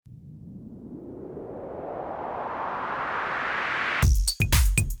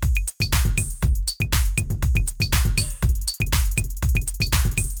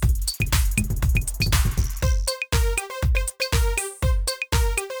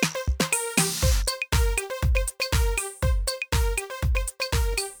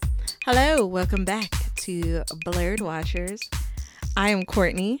Hello, welcome back to Blurred Watchers. I am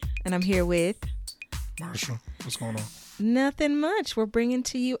Courtney, and I'm here with Marshall. What's going on? nothing much. We're bringing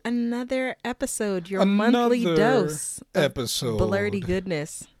to you another episode, your monthly dose episode of blurry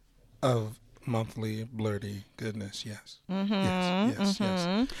goodness. Of monthly blurry goodness, yes. Yes.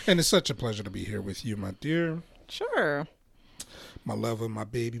 And it's such a pleasure to be here with you, my dear. Sure. My lover, my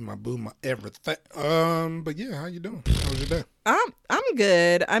baby, my boo, my everything. But yeah, how you doing? How was your day? I'm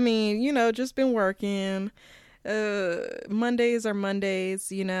good. I mean, just been working. Mondays are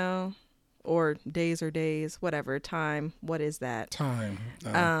Mondays, or days are days, whatever. Time, what is that? Time.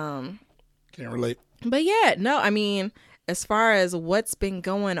 Can't relate. But yeah, no, I mean, as far as what's been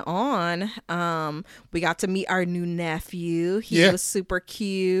going on, we got to meet our new nephew. He was super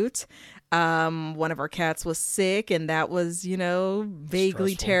cute. One of our cats was sick, and that was,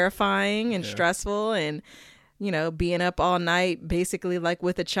 vaguely terrifying and stressful, and being up all night basically like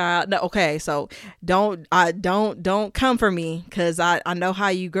with a child. No, okay, so don't come for me, because I know how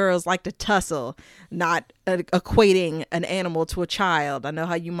you girls like to tussle, not equating an animal to a child. I know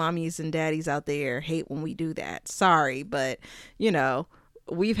how you mommies and daddies out there hate when we do that. Sorry, but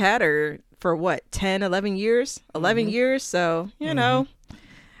we've had her for what, 10 11 years, so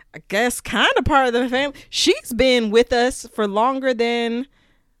I guess kind of part of the family. She's been with us for longer than,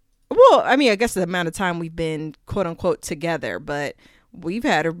 well, I mean, I guess the amount of time we've been quote unquote together, but we've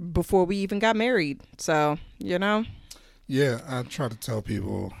had her before we even got married. So, Yeah, I try to tell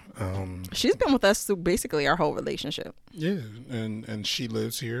people. She's been with us through basically our whole relationship. Yeah, and she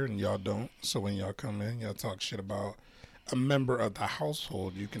lives here and y'all don't. So when y'all come in, y'all talk shit about a member of the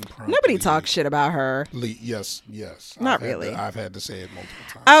household. You can probably... Nobody talks shit about her. Yes. Not really. I've had to say it multiple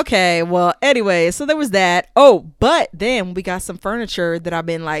times. Okay, well, anyway, so there was that. Oh, but then we got some furniture that I've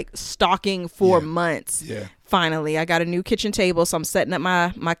been like stalking for months. Yeah. Finally, I got a new kitchen table, so I'm setting up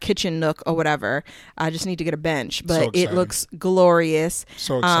my kitchen nook or whatever. I just need to get a bench, but it looks glorious.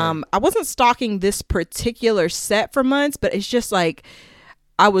 So exciting. I wasn't stalking this particular set for months, but it's just like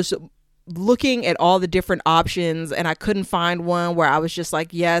I was looking at all the different options, and I couldn't find one where I was just like,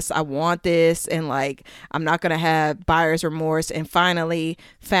 yes, I want this, and like I'm not gonna have buyer's remorse. And finally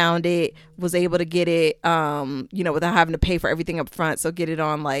found it, was able to get it without having to pay for everything up front, so get it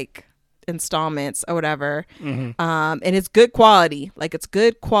on like installments or whatever. And it's good quality,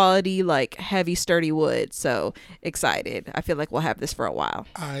 like heavy sturdy wood. So excited. I feel like we'll have this for a while.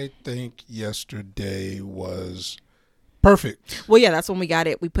 I think yesterday was perfect. Well, yeah, that's when we got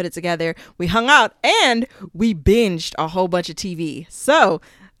it. We put it together, we hung out, and we binged a whole bunch of TV. So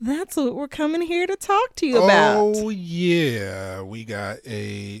that's what we're coming here to talk to you about. Oh, yeah. We got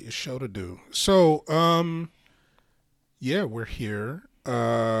a show to do. So, yeah, we're here.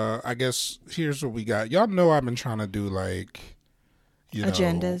 I guess here's what we got. Y'all know I've been trying to do like,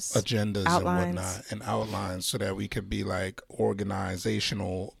 agendas, outlines. And whatnot, and outlines, so that we could be like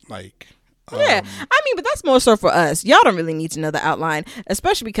organizational, like... Yeah, I mean, but that's more so for us. Y'all don't really need to know the outline,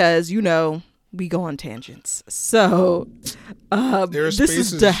 especially because, we go on tangents. So this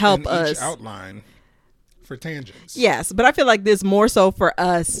is to help us. Each outline for tangents. Yes, but I feel like this more so for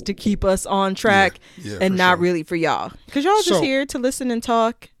us to keep us on track and not really for y'all. Because y'all just here to listen and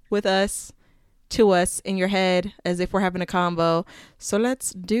talk with us, to us in your head, as if we're having a combo. So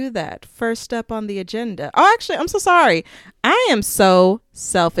let's do that. First up on the agenda. Oh, actually, I'm so sorry. I am so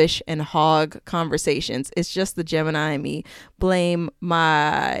selfish and hog conversations. It's just the Gemini in me. Blame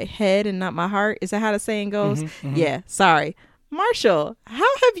my head and not my heart. Is that how the saying goes? Yeah, sorry. Marshall,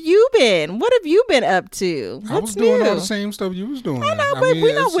 how have you been? What have you been up to? I was doing all the same stuff you was doing. I know, but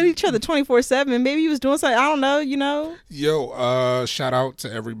we're not with each other 24/7. Maybe you was doing something. I don't know, Yo, shout out to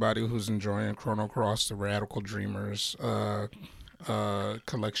everybody who's enjoying Chrono Cross, the Radical Dreamers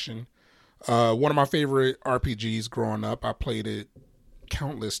collection. One of my favorite RPGs growing up. I played it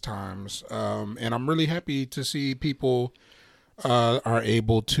countless times, and I'm really happy to see people are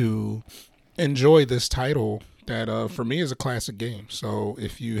able to enjoy this title that for me is a classic game. So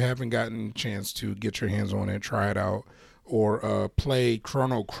if you haven't gotten a chance to get your hands on it, try it out, or play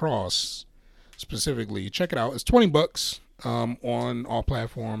Chrono Cross specifically, check it out. It's $20 on all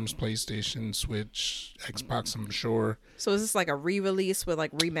platforms, PlayStation, Switch, Xbox, I'm sure. So is this like a re-release with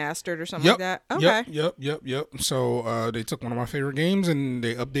like remastered or something like that? Okay. Yep. So they took one of my favorite games and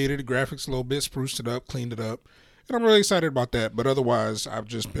they updated the graphics a little bit, spruced it up, cleaned it up, and I'm really excited about that. But otherwise, I've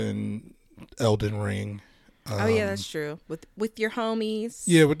just been Elden Ring. Oh yeah, that's true. With your homies.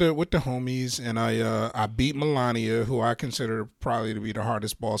 Yeah, with the homies, and I beat Melania, who I consider probably to be the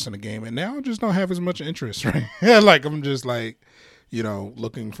hardest boss in the game, and now I just don't have as much interest, right? Like I'm just like,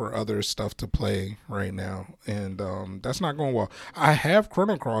 looking for other stuff to play right now, and that's not going well. I have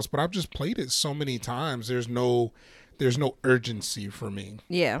Chrono Cross, but I've just played it so many times. There's no urgency for me.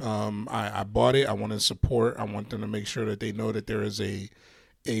 Yeah. I bought it. I want to support. I want them to make sure that they know that there is a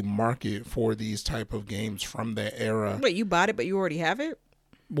market for these type of games from that era. Wait, you bought it, but you already have it?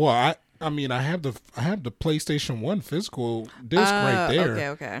 Well, I mean, I have the PlayStation 1 physical disc right there.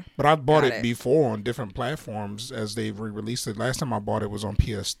 Okay. But I bought it before on different platforms as they've re-released it. Last time I bought it was on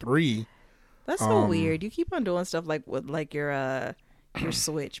PS3. That's so weird. You keep on doing stuff like with like your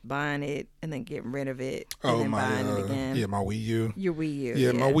Switch, buying it and then getting rid of it and then buying it again. Yeah, my Wii U. Your Wii U.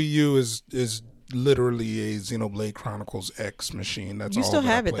 Yeah, my Wii U is literally a Xenoblade Chronicles X machine. That's you all still that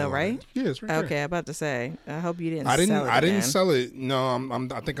have I it though, right? Yeah, it's right there. Okay, I'm about to say. I hope you didn't. I sell it I didn't again. sell it. No,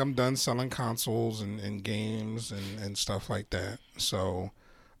 I think I'm done selling consoles and games and stuff like that. So,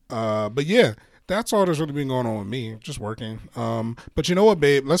 but yeah, that's all there's really been going on with me. Just working. But you know what,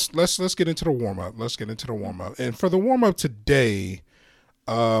 babe? Let's get into the warm up. And for the warm up today,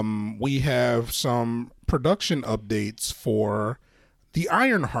 we have some production updates for the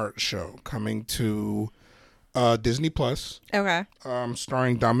Ironheart show coming to Disney Plus. Okay.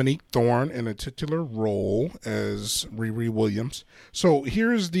 Starring Dominique Thorne in a titular role as Riri Williams. So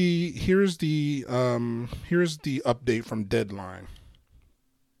here's the update from Deadline.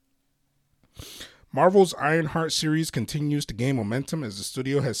 Marvel's Ironheart series continues to gain momentum as the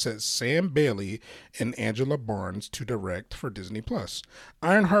studio has set Sam Bailey and Angela Barnes to direct for Disney+.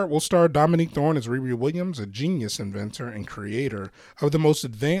 Ironheart will star Dominique Thorne as Riri Williams, a genius inventor and creator of the most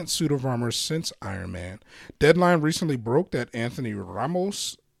advanced suit of armor since Iron Man. Deadline recently broke that Anthony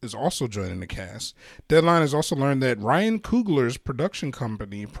Ramos is also joining the cast. Deadline has also learned that Ryan Coogler's production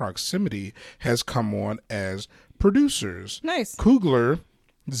company, Proximity, has come on as producers. Nice. Coogler,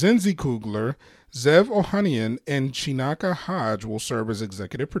 Zenzi Coogler, Zev Ohanian, and Chinaka Hodge will serve as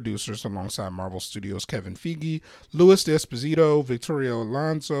executive producers alongside Marvel Studios' Kevin Feige, Louis D'Esposito, Victoria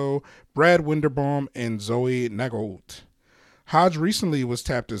Alonso, Brad Winderbaum, and Zoe Nagout. Hodge recently was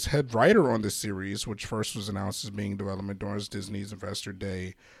tapped as head writer on the series, which first was announced as being in development during Disney's Investor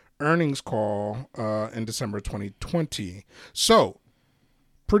Day earnings call in December 2020. So,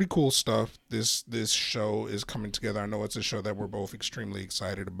 pretty cool stuff. This show is coming together. I know it's a show that we're both extremely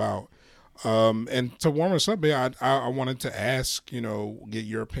excited about. And to warm us up, I wanted to ask, get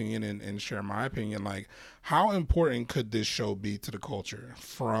your opinion and share my opinion. Like, how important could this show be to the culture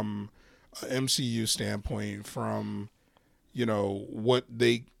from an MCU standpoint, from, what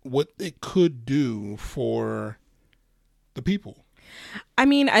they could do for the people? I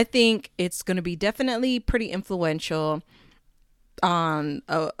mean, I think it's going to be definitely pretty influential on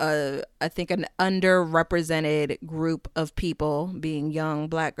I think an underrepresented group of people, being young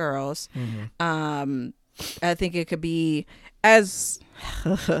Black girls. Mm-hmm. I think it could be, as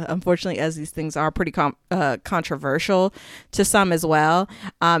unfortunately as these things are, pretty controversial to some as well.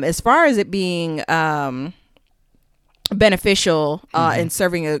 As far as it being beneficial in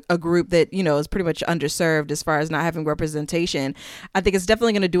serving a group that is pretty much underserved as far as not having representation, I think it's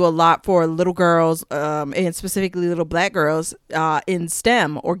definitely going to do a lot for little girls and specifically little Black girls in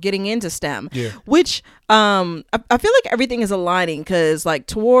STEM or getting into STEM, which I feel like everything is aligning, because like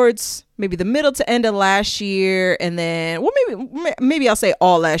towards maybe the middle to end of last year, and then maybe I'll say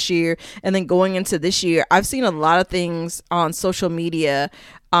all last year, and then going into this year, I've seen a lot of things on social media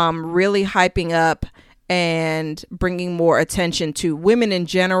really hyping up and bringing more attention to women in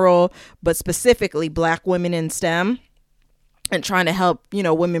general, but specifically Black women in STEM, and trying to help,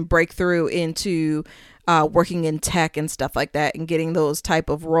 women break through into working in tech and stuff like that, and getting those type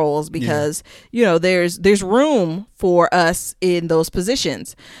of roles, because, there's room for us in those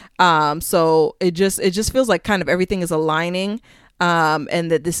positions. So it just feels like kind of everything is aligning.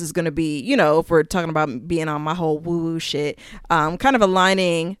 And that this is going to be, if we're talking about being on my whole woo-woo shit, kind of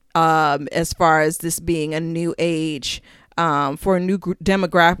aligning as far as this being a new age for a new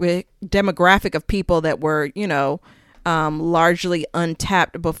demographic of people that were, largely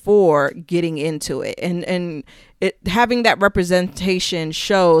untapped before getting into it. And it having that representation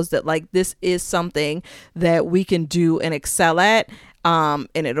shows that like this is something that we can do and excel at. And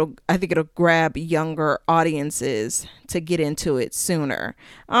I think it'll grab younger audiences to get into it sooner.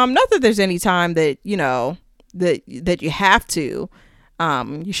 Not that there's any time that, that you have to.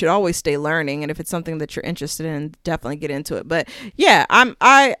 You should always stay learning, and if it's something that you're interested in, definitely get into it. But yeah,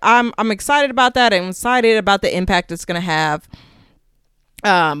 I'm excited about that. I'm excited about the impact it's going to have.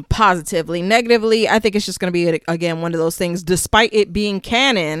 Positively, negatively, I think it's just going to be, again, one of those things, despite it being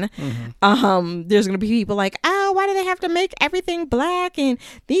canon, there's going to be people like, oh, oh, why do they have to make everything black? And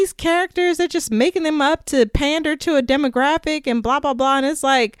these characters are just making them up to pander to a demographic and blah, blah, blah. And it's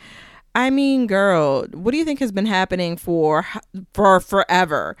like, I mean, girl, what do you think has been happening for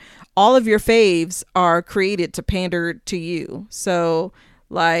forever? All of your faves are created to pander to you. So,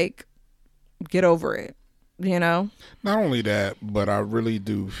 like, get over it, you know? Not only that, but I really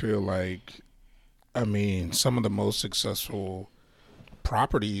do feel like, I mean, some of the most successful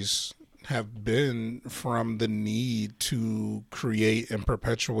properties have been from the need to create and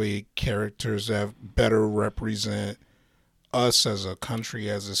perpetuate characters that better represent us as a country,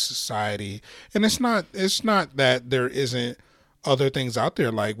 as a society. And it's not that there isn't other things out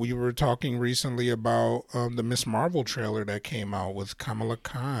there. Like we were talking recently about the Miss Marvel trailer that came out with Kamala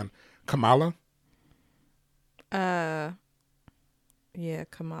Khan. Kamala Khan,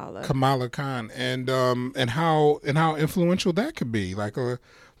 and how influential that could be. Like a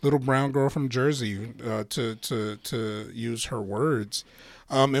little brown girl from Jersey, to use her words,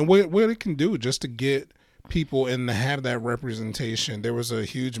 and what it can do just to get people and to have that representation. There was a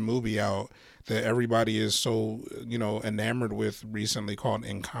huge movie out that everybody is so, enamored with recently called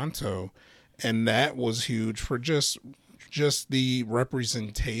Encanto, and that was huge for just the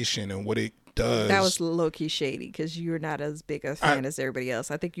representation and what it does. That was low-key shady because you're not as big a fan as everybody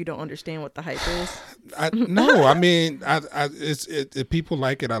else. I think you don't understand what the hype is. No, I mean, it's people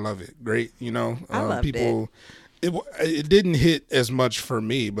like it. I love it. Great, I loved people. It didn't hit as much for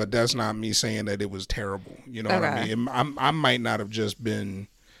me, but that's not me saying that it was terrible. You know what I mean? I might not have just been,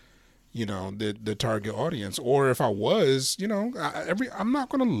 the target audience, or if I was, I'm not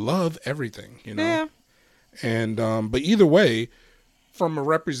going to love everything, Yeah. And but either way, from a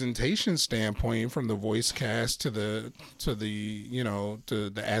representation standpoint, from the voice cast to the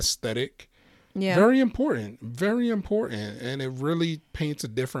aesthetic, yeah, very important, and it really paints a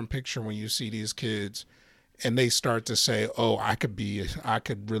different picture when you see these kids. And they start to say, "Oh, I could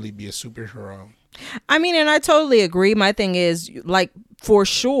really be a superhero." I mean, and I totally agree. My thing is, like, for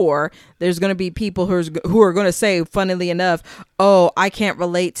sure, there's going to be people who are going to say, funnily enough, "Oh, I can't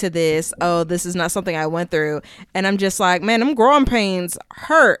relate to this. Oh, this is not something I went through." And I'm just like, man, them growing pains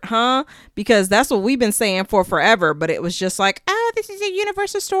hurt, huh? Because that's what we've been saying for forever. But it was just like, oh, this is a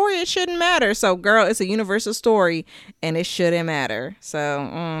universal story. It shouldn't matter. So, girl, it's a universal story, and it shouldn't matter.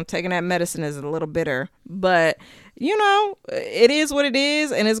 So, taking that medicine is a little bitter, but it is what it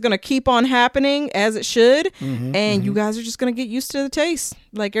is, and it's going to keep on happening as it should. And you guys are just going to get used to the taste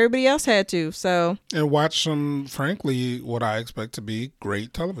like everybody else had to. So, and watch some, frankly, what I expect to be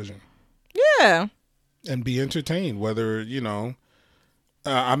great television. Yeah. And be entertained, whether,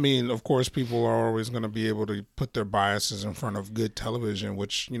 I mean, of course, people are always going to be able to put their biases in front of good television,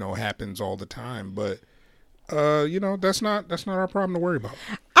 which, happens all the time. But, that's not our problem to worry about.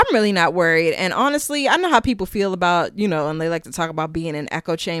 I'm really not worried. And honestly, I know how people feel about, and they like to talk about being in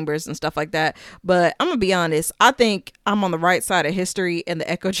echo chambers and stuff like that. But I'm going to be honest. I think I'm on the right side of history in the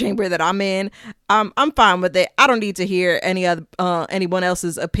echo chamber that I'm in. I'm fine with it. I don't need to hear anyone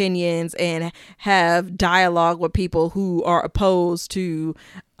else's opinions and have dialogue with people who are opposed to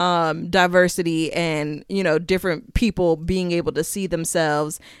diversity and, different people being able to see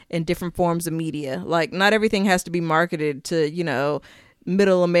themselves in different forms of media. Like, not everything has to be marketed to,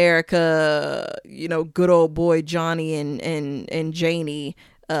 middle America, good old boy Johnny and Janie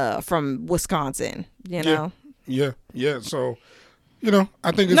from Wisconsin, Yeah. So, I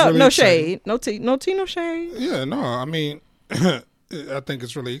think it's no really no exciting. shade, no tea, no shade. Yeah, no, I mean, I think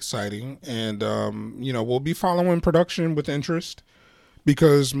it's really exciting, and we'll be following production with interest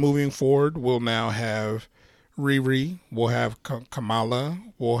because moving forward, we'll now have Riri, we'll have Kamala,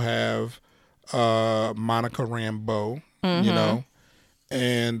 we'll have Monica Rambeau, And,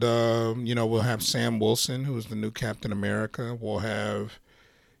 we'll have Sam Wilson, who's the new Captain America. We'll have,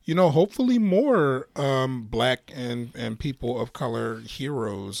 hopefully more Black and people of color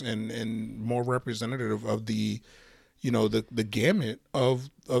heroes and more representative of the, the gamut of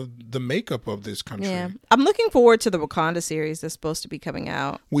the makeup of this country. Yeah. I'm looking forward to the Wakanda series that's supposed to be coming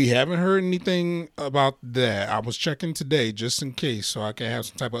out. We haven't heard anything about that. I was checking today just in case so I can have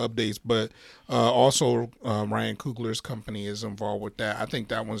some type of updates. But also Ryan Coogler's company is involved with that. I think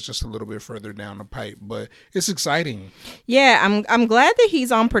that one's just a little bit further down the pipe, but it's exciting. Yeah, I'm glad that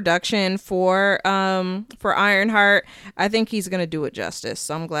he's on production for Ironheart. I think he's going to do it justice.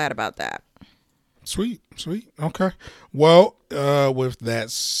 So I'm glad about that. Sweet. Okay. Well, with that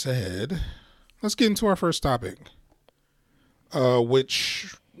said, let's get into our first topic,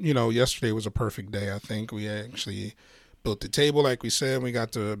 which, yesterday was a perfect day. I think we actually built the table, like we said. We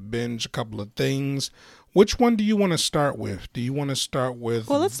got to binge a couple of things. Which one do you want to start with? Do you want to start with...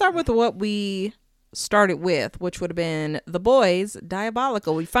 Well, let's start with what we started with, which would have been The Boys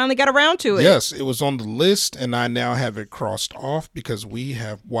Diabolical. We finally got around to it. Yes, it was on the list, and I now have it crossed off because we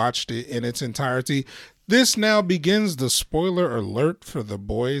have watched it in its entirety. This now begins the spoiler alert for The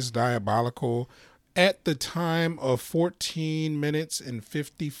Boys Diabolical at the time of 14 minutes and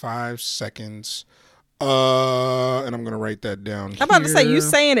 55 seconds. And I'm gonna write that down. I'm about to say, you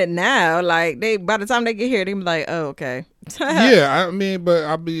saying it now, like by the time they get here, they be like, oh, okay. Yeah, I mean, but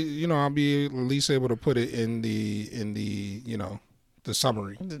I'll be at least able to put it in the the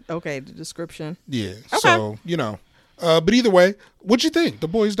summary. Okay, the description. Yeah. Okay. So but either way, what'd you think? The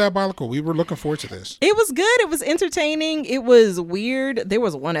Boys Diabolical. We were looking forward to this. It was good. It was entertaining. It was weird. There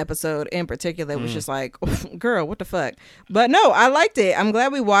was one episode in particular that was just like, girl, what the fuck? But no, I liked it. I'm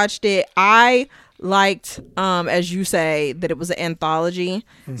glad we watched it. I liked, as you say, that it was an anthology.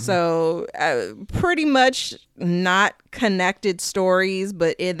 So pretty much not connected stories,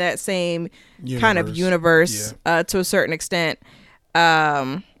 but in that same kind of universe to a certain extent.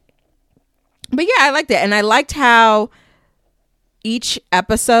 But yeah, I liked it. And I liked how each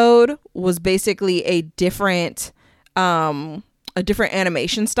episode was basically a different animation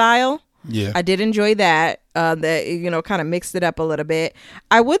style. Yeah, I did enjoy that. That kind of mixed it up a little bit.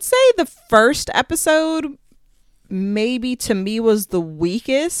 I would say the first episode, maybe to me, was the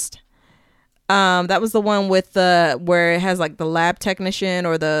weakest. That was the one with where it has like the lab technician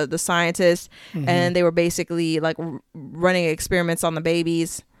or the scientist, and they were basically like running experiments on the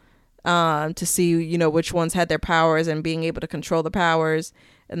babies, to see which ones had their powers and being able to control the powers,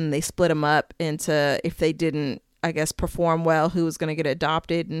 and then they split them up into, if they didn't, I guess, perform well, who was going to get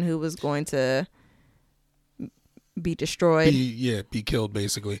adopted and who was going to be destroyed. Be killed,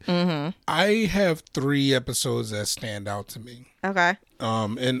 basically. I have 3 episodes that stand out to me. Okay.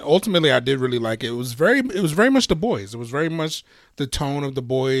 And ultimately, I did really like it. It was very much The Boys. It was very much the tone of The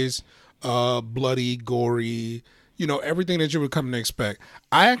Boys, bloody, gory, everything that you would come to expect.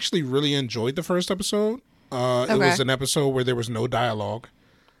 I actually really enjoyed the first episode. It was an episode where there was no dialogue.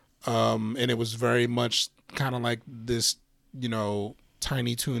 And it was very much kind of like this,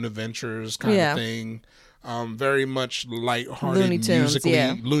 Tiny Toon Adventures kind of thing. Very much lighthearted, Looney Tunes,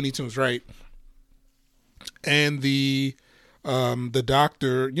 musically. Looney Tunes, right? And the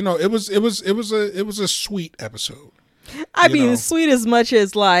doctor, it was a sweet episode. I mean, sweet as much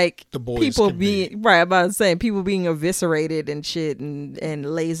as like the boys people being right. I'm about to say people being eviscerated and shit and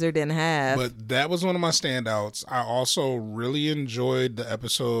lasered in half. But that was one of my standouts. I also really enjoyed the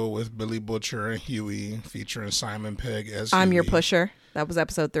episode with Billy Butcher and Huey featuring Simon Pegg as I'm Huey. Your Pusher. That was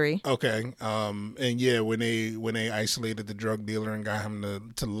episode 3. Okay. And yeah, when they isolated the drug dealer and got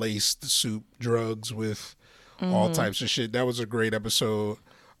him to lace the soup drugs with all types of shit, that was a great episode.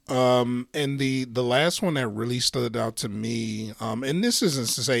 And the last one that really stood out to me, and this isn't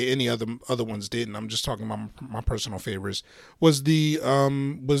to say any other ones didn't, I'm just talking about my personal favorites, was the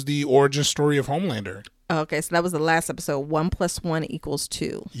origin story of Homelander. Okay, so that was the last episode. 1 + 1 =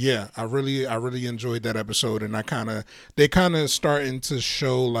 2. Yeah, I really enjoyed that episode, and they kind of starting to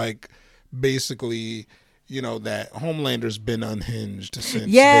show like basically, that Homelander's been unhinged since.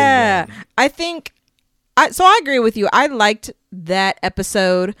 Yeah, I think. So I agree with you. I liked that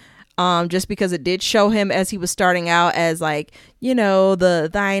episode, just because it did show him as he was starting out as like,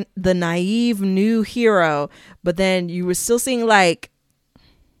 the naive new hero, but then you were still seeing like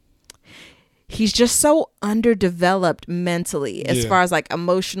he's just so underdeveloped mentally as far as like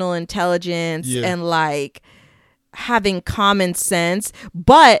emotional intelligence and like having common sense.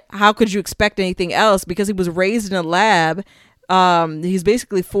 But how could you expect anything else? Because he was raised in a lab. He's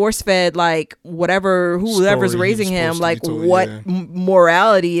basically force fed like whoever's raising him, like what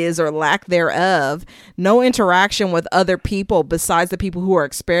morality is or lack thereof. No interaction with other people besides the people who are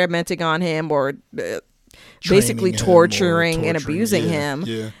experimenting on him or basically torturing and abusing him.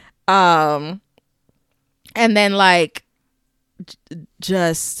 Yeah. And then like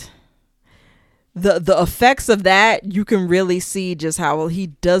just the effects of that, you can really see just how he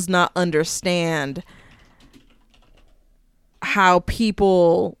does not understand how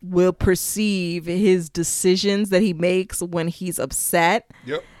people will perceive his decisions that he makes when he's upset.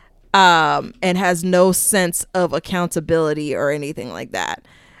 Yep. And has no sense of accountability or anything like that.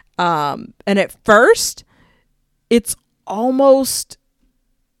 And at first, it's almost,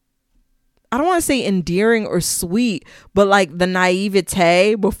 I don't want to say endearing or sweet, but like the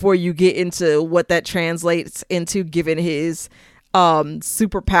naivete before you get into what that translates into given his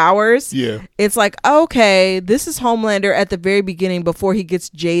superpowers. Yeah. It's like, okay, this is Homelander at the very beginning before he gets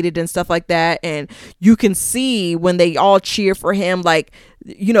jaded and stuff like that. And you can see when they all cheer for him, like,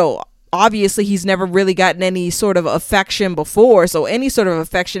 obviously he's never really gotten any sort of affection before. So any sort of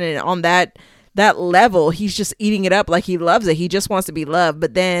affection on that that level, he's just eating it up like he loves it. He just wants to be loved.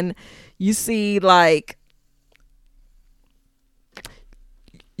 But then you see like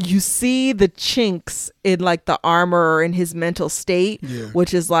the chinks in like the armor or in his mental state,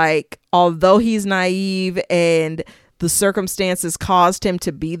 which is like, although he's naive and the circumstances caused him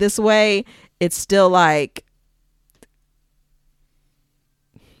to be this way, it's still like,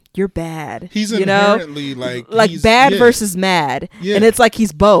 you're bad. He's inherently like bad versus mad. Yeah. And it's like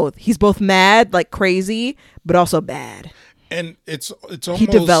he's both mad, like crazy, but also bad. And it's almost, he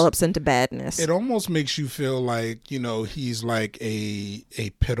develops into badness. It almost makes you feel like, you know, he's like a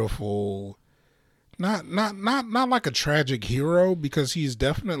pitiful, not like a tragic hero, because he's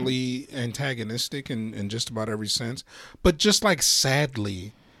definitely antagonistic in just about every sense, but just like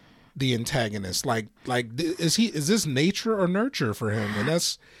sadly the antagonist. Like is this nature or nurture for him?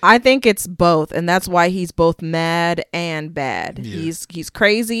 And I think it's both, and that's why he's both mad and bad. Yeah. He's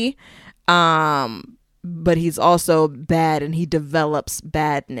crazy, but he's also bad, and he develops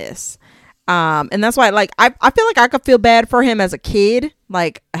badness. And that's why, like, I feel like I could feel bad for him as a kid,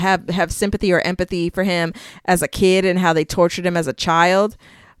 like have sympathy or empathy for him as a kid and how they tortured him as a child.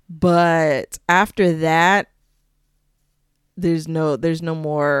 But after that, there's no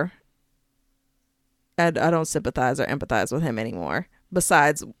more. I don't sympathize or empathize with him anymore,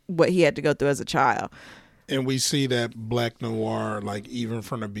 besides what he had to go through as a child. And we see that Black Noir, like, even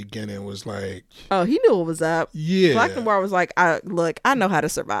from the beginning, was like, oh, he knew what was up. Yeah. Black Noir was like, I know how to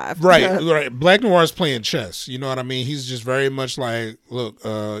survive. Right. Black Noir's playing chess. You know what I mean? He's just very much like, look,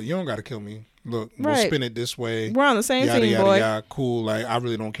 you don't got to kill me. Look, we'll spin it this way. We're on the same team, boy. Yada, cool. Like, I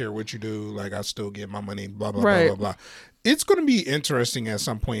really don't care what you do. Like, I still get my money, blah, blah, blah, blah, blah. It's going to be interesting at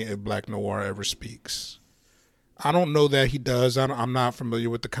some point if Black Noir ever speaks. I don't know that he does. I'm not familiar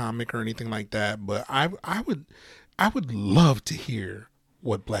with the comic or anything like that, but I would love to hear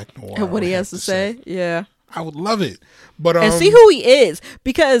what Black Noir and what he has to say. Yeah, I would love it. But and see who he is,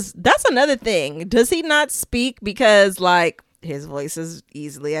 because that's another thing. Does he not speak because like his voice is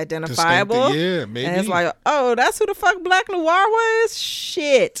easily identifiable? Yeah, maybe. And it's like, oh, that's who the fuck Black Noir was.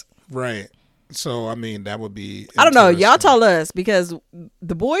 Shit. Right. So, I mean, that would be... I don't know. Y'all tell us, because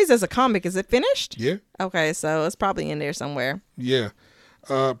The Boys as a comic, is it finished? Yeah. Okay, so it's probably in there somewhere. Yeah,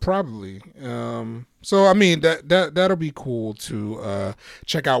 probably. So, I mean, that'll be cool to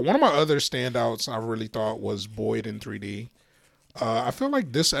check out. One of my other standouts I really thought was Boyd in 3D. I feel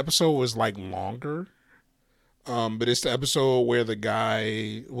like this episode was, like, longer. But it's the episode where the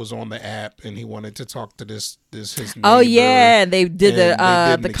guy was on the app and he wanted to talk to his neighbor. Oh yeah, they did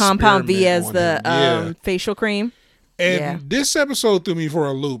the Compound V as the facial cream. And this episode threw me for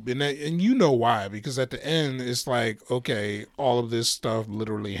a loop, and you know why? Because at the end it's like, okay, all of this stuff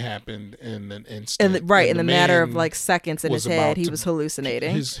literally happened in an instant, in the matter of like seconds in his head. He was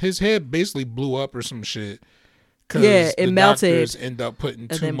hallucinating. His head basically blew up or some shit. Yeah, it melted. Doctors end up putting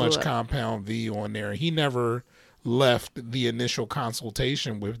too much Compound V on there. He never left the initial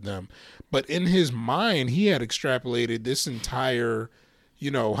consultation with them, but in his mind he had extrapolated this entire,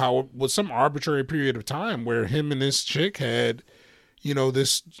 you know, how it was some arbitrary period of time where him and this chick had, you know,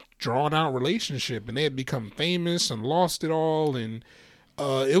 this drawn out relationship, and they had become famous and lost it all. And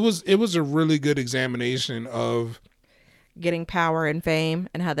it was a really good examination of getting power and fame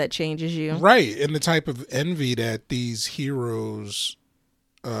and how that changes you, right? And the type of envy that these heroes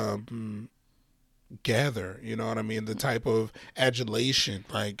gather, you know what I mean? The type of adulation,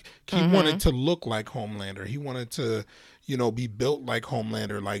 like he wanted to look like Homelander. He wanted to, you know, be built like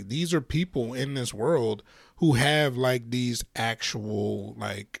Homelander. Like, these are people in this world who have like these actual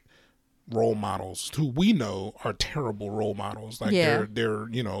like role models who we know are terrible role models. Like they're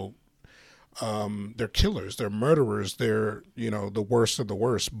you know, they're killers, they're murderers, they're, you know, the worst of the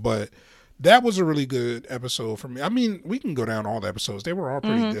worst. But that was a really good episode for me. I mean, we can go down all the episodes. They were all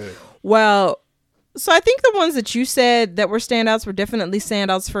pretty good. Well, so I think the ones that you said that were standouts were definitely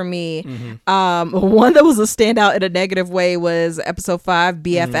standouts for me. One that was a standout in a negative way was episode 5,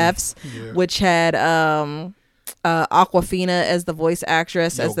 BFFs, which had Awkwafina as the voice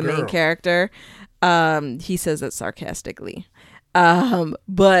actress, as the main character. He says it sarcastically.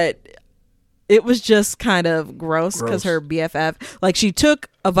 But it was just kind of gross because her BFF, like, she took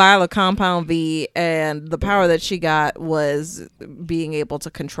a vial of Compound V, and the power that she got was being able to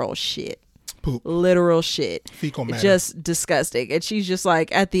control shit. Poop. Literal shit. Fecal matter. Just disgusting. And she's just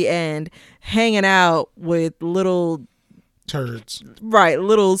like at the end hanging out with little turds. Right.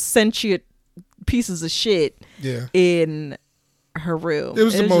 Little sentient pieces of shit in her room. It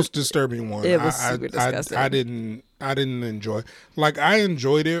was the most disturbing one. It was super disgusting. I didn't I didn't enjoy. Like, I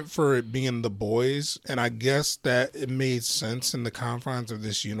enjoyed it for it being the boys, and I guess that it made sense in the confines of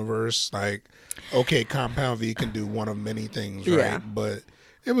this universe. Like, okay, Compound V can do one of many things, right? Yeah. But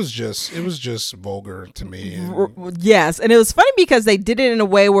it was just vulgar to me. Yes, and it was funny because they did it in a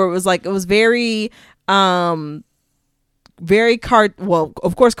way where it was like, it was very well,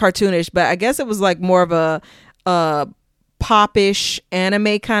 of course cartoonish, but I guess it was like more of a popish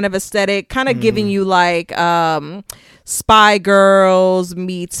anime kind of aesthetic, kind of giving you like Spy Girls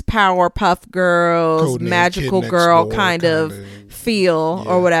meets Powerpuff Girls, Codename Magical Kid Girl Next Door kind of feel,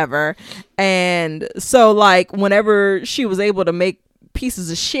 yeah. or whatever. And so like whenever she was able to make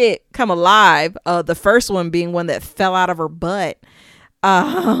pieces of shit come alive, the first one being one that fell out of her butt,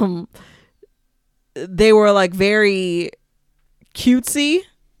 they were like very cutesy,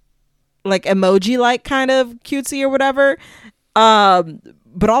 like emoji like kind of cutesy or whatever.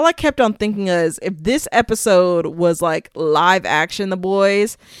 But all I kept on thinking is, if this episode was like live action The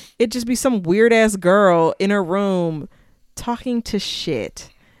Boys, it'd just be some weird ass girl in her room talking to shit.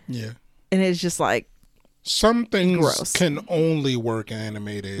 Yeah. And it's just like, some things gross. Can only work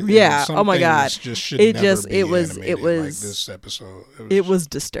animated. Yeah. Some Oh my God. Just should It never just, be it was animated like this episode. It was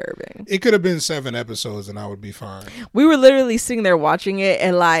disturbing. It could have been 7 episodes and I would be fine. We were literally sitting there watching it,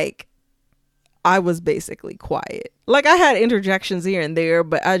 and like, I was basically quiet. Like, I had interjections here and there,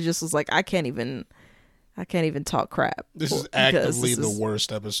 but I just was like, I can't even talk crap. This is actively the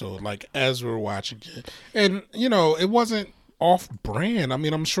worst episode, like, as we're watching it. And, you know, it wasn't off brand. I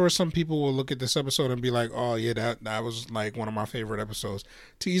mean, I'm sure some people will look at this episode and be like, oh yeah, that was like one of my favorite episodes.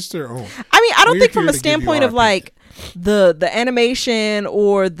 To each their own. I mean, I don't think from a standpoint of like the animation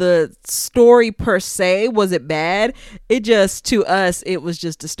or the story per se was it bad. It just, to us, it was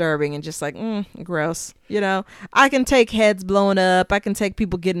just disturbing and just like gross. You know, I can take heads blowing up, I can take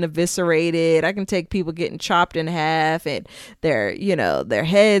people getting eviscerated, I can take people getting chopped in half and their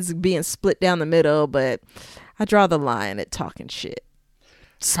heads being split down the middle, but I draw the line at talking shit.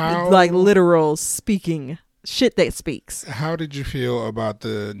 Like literal speaking shit that speaks. How did you feel about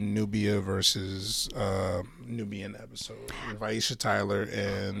the Nubia versus Nubian episode with Aisha Tyler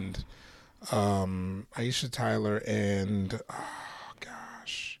and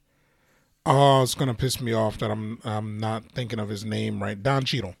it's gonna piss me off that I'm not thinking of his name right. Don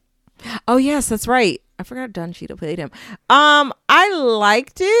Cheadle. Oh yes, that's right. I forgot Don Cheadle played him. I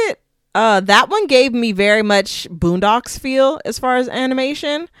liked it. That one gave me very much Boondocks feel as far as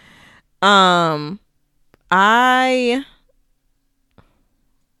animation. I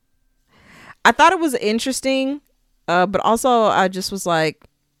thought it was interesting, but also I just was like,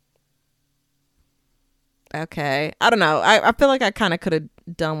 okay, I don't know. I feel like I kind of could have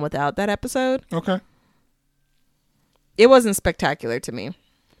done without that episode. Okay. It wasn't spectacular to me.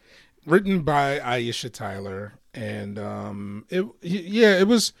 Written by Aisha Tyler, and it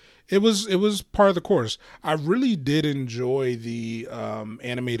was part of the course. I really did enjoy the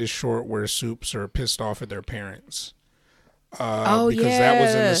animated short where Soups are pissed off at their parents. Because that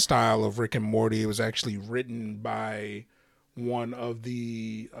was in the style of Rick and Morty. It was actually written by one of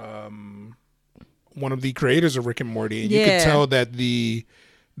the creators of Rick and Morty, and you could tell that the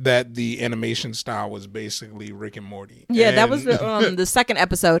animation style was basically Rick and Morty. Yeah, and that was the second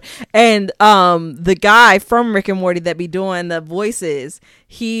episode. And the guy from Rick and Morty that be doing the voices,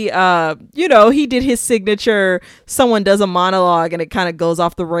 he he did his signature, someone does a monologue and it kind of goes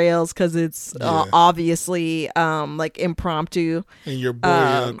off the rails because it's obviously like impromptu. And your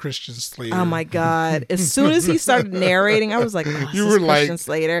boy Christian Slater. Oh my God. As soon as he started narrating, I was like, oh, you were like Christian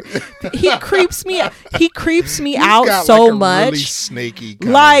Slater. He creeps me out so like a much. Really snaky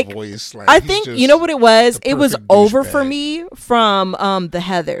kind of voice. Like, I think you know what it was? It was over for douchebag. me from the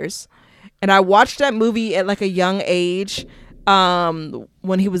Heathers. And I watched that movie at like a young age.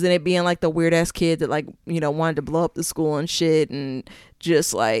 When he was in it being like the weird ass kid that like, wanted to blow up the school and shit and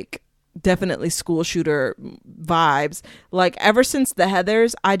just like definitely school shooter vibes. Like ever since the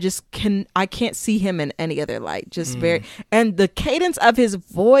Heathers, I can't see him in any other light. Just very, and the cadence of his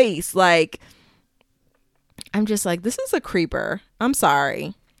voice, like I'm just like, this is a creeper. I'm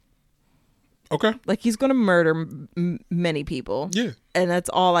sorry. Okay. Like he's gonna murder many people. Yeah. And that's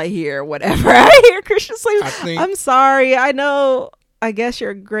all I hear. Whatever I hear Christian Slater. I'm sorry. I guess you're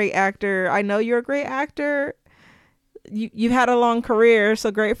a great actor. I know you're a great actor. You've had a long career,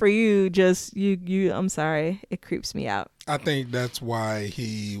 so great for you. Just you. I'm sorry. It creeps me out. I think that's why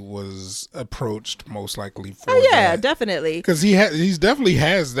he was approached most likely for. Oh yeah, that. Definitely. Because he's definitely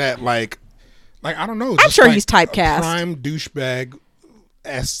has that like I don't know. I'm sure like he's typecast. Prime douchebag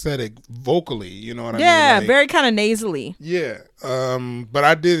aesthetic vocally, you know what I mean? Yeah, like, very kind of nasally. Yeah. But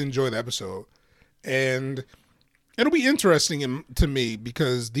I did enjoy the episode. And It'll be interesting to me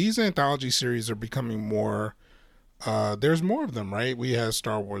because these anthology series are becoming more. There's more of them, right? We have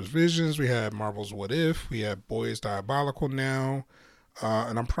Star Wars Visions, we have Marvel's What If, we have Boys Diabolical now,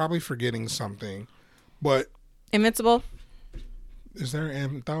 and I'm probably forgetting something. But Invincible. Is there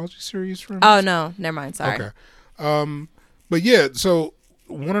an anthology series for? Oh no, never mind. Sorry. Okay. But yeah, so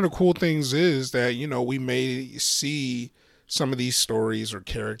one of the cool things is that we may see some of these stories or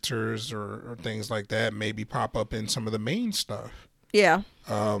characters or things like that maybe pop up in some of the main stuff. Yeah.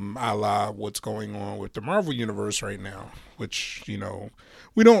 A la what's going on with the Marvel Universe right now, which, we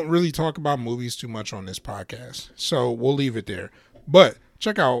don't really talk about movies too much on this podcast. So we'll leave it there. But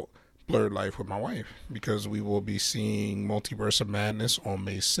check out Blurred Life with My Wife because we will be seeing Multiverse of Madness on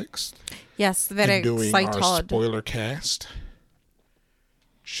May 6th. Yes, very and doing excited. Our spoiler cast.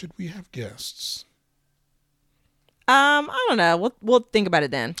 Should we have guests? I don't know. We'll think about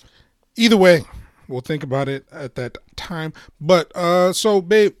it then. Either way, we'll think about it at that time. But so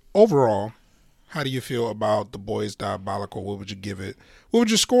babe, overall, how do you feel about The Boys Diabolical? What would you give it? What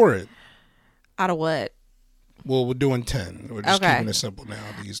would you score it? Out of what? Well, we're doing 10. We're just keeping it simple now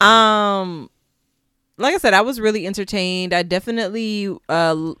these days. Like I said, I was really entertained. I definitely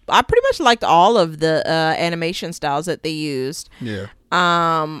I pretty much liked all of the animation styles that they used. Yeah.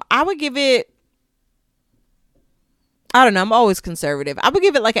 I would give it, I don't know, I'm always conservative. I would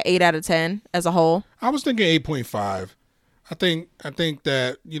give it like an 8 out of 10 as a whole. I was thinking 8.5. I think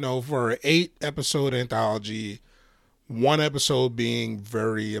that, for an 8-episode anthology, one episode being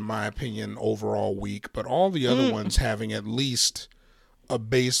very, in my opinion, overall weak, but all the other ones having at least a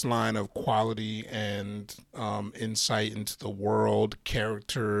baseline of quality and insight into the world,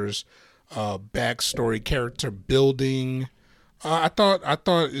 characters, backstory, character building. I thought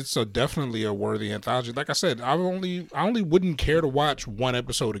it's definitely a worthy anthology. Like I said, I only wouldn't care to watch one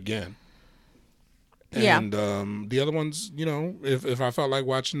episode again. And the other ones, if I felt like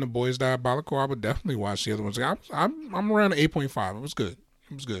watching The Boys Diabolical, I would definitely watch the other ones. I'm around 8.5. It was good.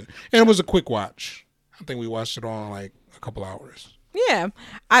 And it was a quick watch. I think we watched it all in like a couple hours. Yeah.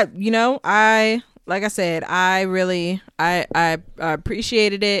 Like I said, I really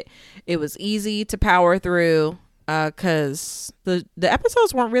appreciated it. It was easy to power through because the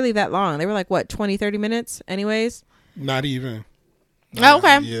episodes weren't really that long. They were like, what, 20, 30 minutes anyways? Not even. Oh,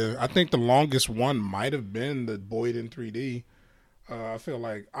 okay. Yeah, I think the longest one might have been the Boyd in 3D. I feel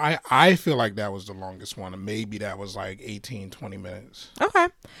like that was the longest one, and maybe that was like 18, 20 minutes. Okay.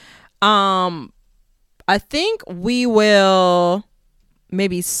 I think we will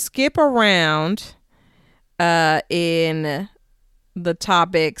maybe skip around in the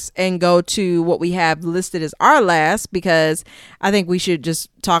topics and go to what we have listed as our last, because I think we should just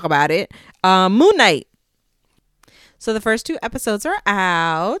talk about it. Moon Knight. So the first 2 episodes are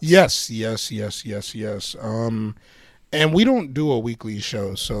out. Yes. And we don't do a weekly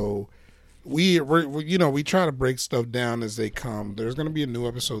show, so we try to break stuff down as they come. There's going to be a new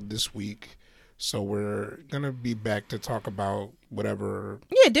episode this week, so we're going to be back to talk about whatever.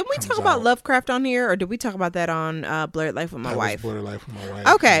 Yeah, didn't we talk about Lovecraft on here, or did we talk about that on Blurred Life with My Wife? Blurred Life with My Wife.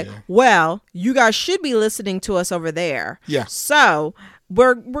 Okay, yeah. Well, you guys should be listening to us over there. Yeah. So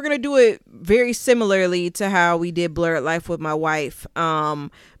we're gonna do it very similarly to how we did Blurred Life with My Wife,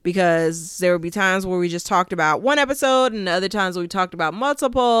 because there will be times where we just talked about one episode and other times we talked about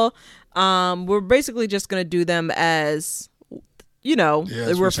multiple. We're basically just gonna do them as we're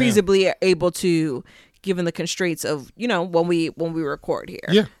feasibly able to, given the constraints of when we record here.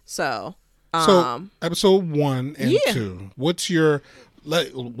 Yeah. So episode 1 and 2. What's your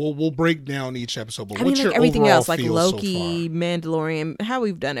we'll break down each episode, but what's your everything overall else, like feel Loki, so far? Mandalorian, how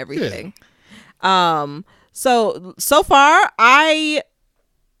we've done everything. Yeah. So far I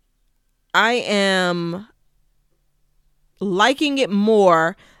am liking it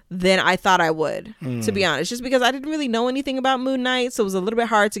more than I thought I would, to be honest, just because I didn't really know anything about Moon Knight, so it was a little bit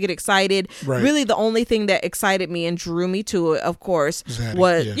hard to get excited. Right. Really, the only thing that excited me and drew me to it, of course,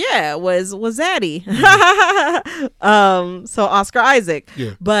 was Zaddy. Mm-hmm. So Oscar Isaac.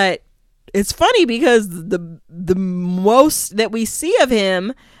 Yeah. But it's funny because the most that we see of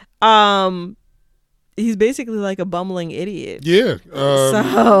him, he's basically like a bumbling idiot. Yeah.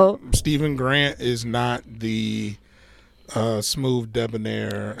 So Stephen Grant is not the smooth,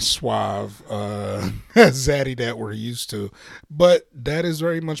 debonair, suave Zaddy that we're used to, but that is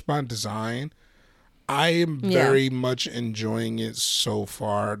very much by design. I am very much enjoying it so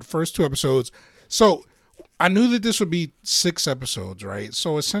far. The first 2 episodes, so I knew that this would be 6 episodes, right?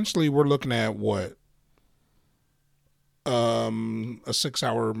 So essentially we're looking at what, a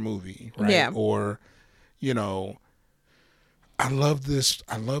 6-hour movie, right? Yeah. Or I love this.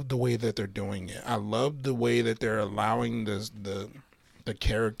 I love the way that they're doing it. I love the way that they're allowing the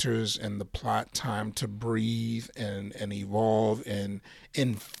characters and the plot time to breathe and evolve and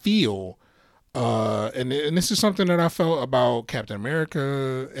feel. And this is something that I felt about Captain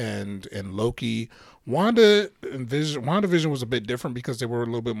America and Loki. WandaVision was a bit different because they were a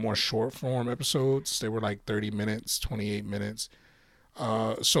little bit more short form episodes. They were like 30 minutes, 28 minutes.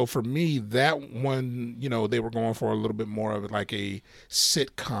 So for me, that one, you know, they were going for a little bit more of like a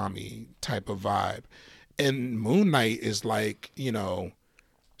sitcom-y type of vibe. And Moon Knight is like, you know,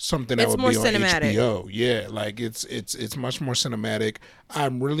 something that would be on cinematic. HBO. Yeah, like it's much more cinematic. I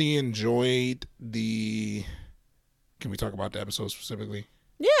really enjoyed the. Can we talk about the episode specifically?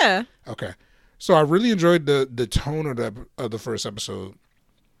 Yeah. Okay. So I really enjoyed the tone of the first episode,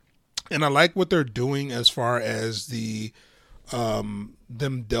 and I like what they're doing as far as the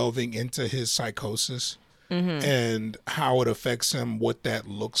them delving into his psychosis and how it affects him, what that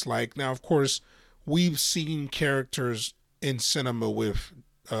looks like. Now, of course, we've seen characters in cinema with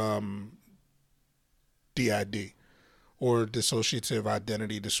DID or dissociative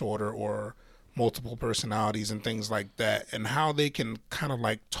identity disorder or multiple personalities and things like that, and how they can kind of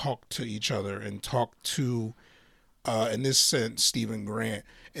like talk to each other and talk to in this sense Stephen Grant.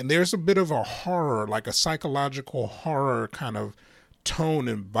 And there's a bit of a horror, like a psychological horror kind of tone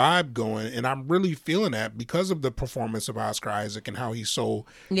and vibe going, and I'm really feeling that because of the performance of Oscar Isaac and how he's so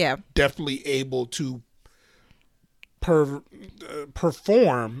definitely able to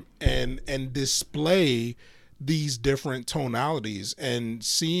perform and display these different tonalities. And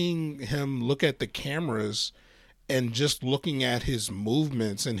seeing him look at the cameras and just looking at his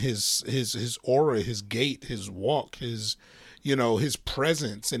movements and his aura, his gait, his walk, his, you know, his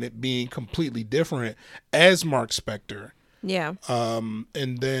presence, and it being completely different as Mark Spector. Yeah. And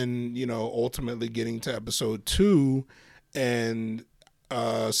then, you know, ultimately getting to episode 2 and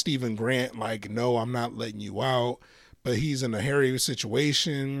Stephen Grant like, no, I'm not letting you out. But he's in a hairy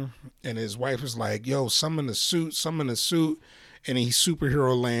situation, and his wife is like, yo, summon the suit. And he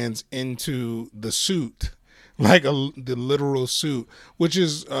superhero lands into the suit, like the literal suit, which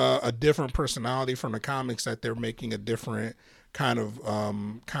is a different personality from the comics that they're making a different kind of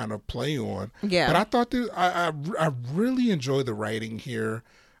play on. Yeah. But I thought I really enjoy the writing here.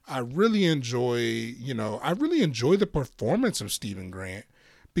 I really enjoy the performance of Stephen Grant.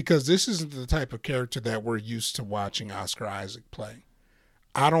 Because this isn't the type of character that we're used to watching Oscar Isaac play.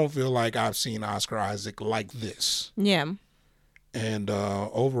 I don't feel like I've seen Oscar Isaac like this. Yeah. And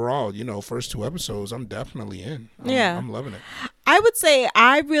overall, you know, first 2 episodes, I'm definitely in. I'm loving it. I would say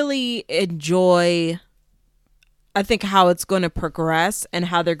I really enjoy, I think, how it's going to progress and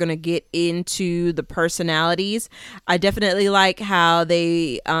how they're going to get into the personalities. I definitely like how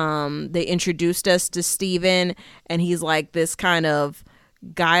they introduced us to Steven, and he's like this kind of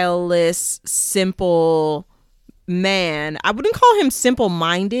guileless, simple man. I wouldn't call him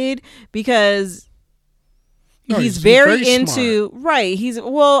simple-minded because he's very into smart. Right.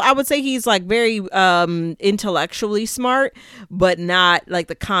 I would say he's like very intellectually smart, but not like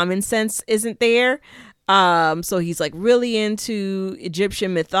the common sense isn't there. So he's like really into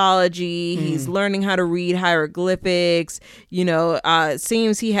Egyptian mythology. He's learning how to read hieroglyphics. You know, it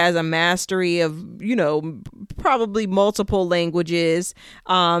seems he has a mastery of, you know, probably multiple languages.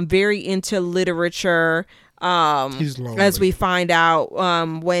 Very into literature. As we find out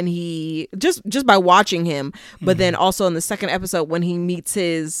when he just by watching him, but then also in the second episode when he meets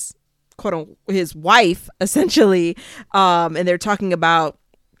his his wife essentially, and they're talking about,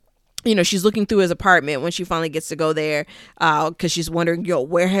 you know, she's looking through his apartment when she finally gets to go there because she's wondering, yo,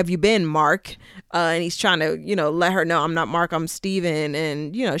 where have you been, Mark? And he's trying to, you know, let her know, I'm not Mark, I'm Steven.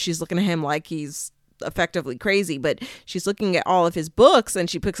 And, you know, she's looking at him like he's effectively crazy, but she's looking at all of his books, and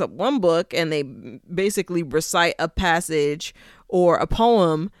she picks up one book and they basically recite a passage or a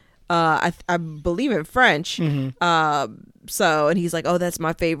poem, I believe in French. So, and he's like, oh, that's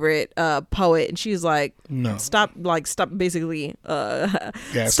my favorite poet. And she's like, no, stop basically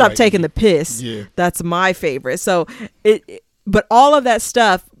stop taking the piss. Yeah. That's my favorite. So but all of that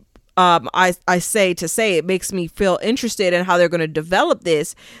stuff, I say it makes me feel interested in how they're going to develop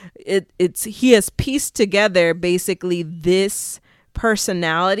this. He has pieced together basically this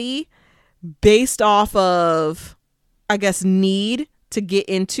personality based off of, I guess, need to get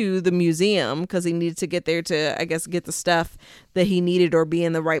into the museum because he needed to get there to, I guess, get the stuff that he needed or be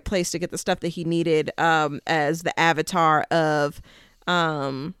in the right place to get the stuff that he needed as the avatar of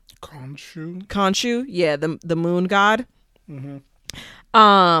Khonshu. Yeah, the moon god.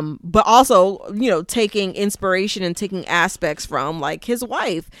 But also, you know, taking inspiration and taking aspects from like his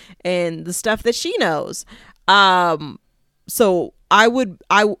wife and the stuff that she knows. so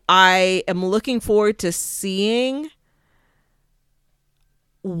I am looking forward to seeing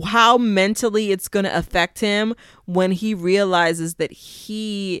how mentally it's going to affect him when he realizes that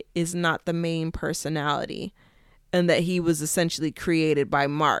he is not the main personality and that he was essentially created by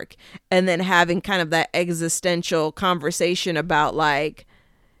Mark, and then having kind of that existential conversation about like,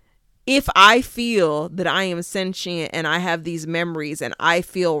 if I feel that I am sentient and I have these memories and I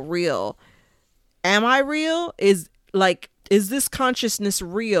feel real, am I real? Is this consciousness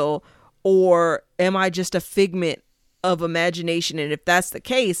real, or am I just a figment of imagination? And if that's the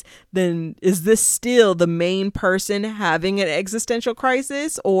case, then is this still the main person having an existential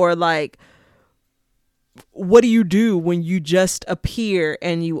crisis? Or like, what do you do when you just appear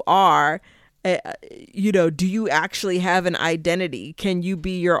and you are, do you actually have an identity? Can you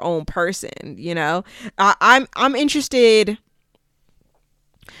be your own person? I'm interested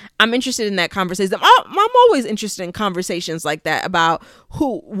in that conversation. I'm always interested in conversations like that about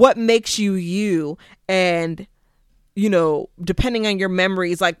what makes you you, and depending on your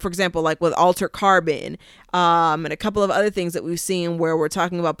memories, like for example, like with Altered Carbon, and a couple of other things that we've seen where we're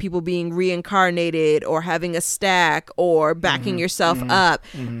talking about people being reincarnated or having a stack or backing yourself up.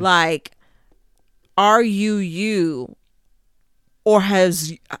 Like, are you, or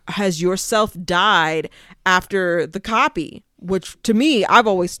has yourself died after the copy? Which to me, I've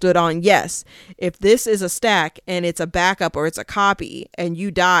always stood on, yes, if this is a stack and it's a backup or it's a copy and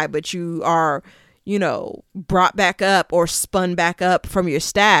you die, but you are, brought back up or spun back up from your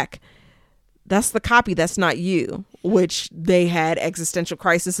stack, that's the copy, that's not you. Which they had existential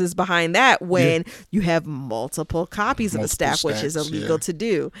crises behind that when you have multiple copies of a stack, which is illegal to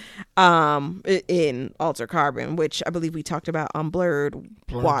do in Altered Carbon, which I believe we talked about on Blurred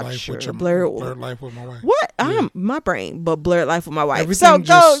Life with my wife. What? My brain, but Blurred Life with my wife. Everything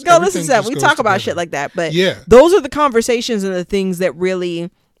go listen to that. We talk about shit like that. But those are the conversations and the things that really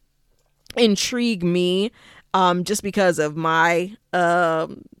intrigue me, just because of my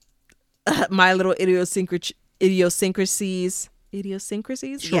my little idiosyncrasies. Sure.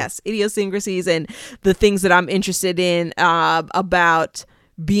 Yes, idiosyncrasies, and the things that I'm interested in about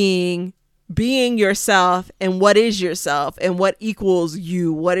being yourself, and what is yourself, and what equals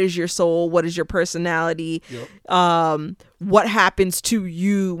you, what is your soul, what is your personality, what happens to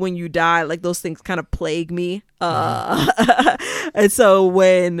you when you die. Like, those things kind of plague me, and so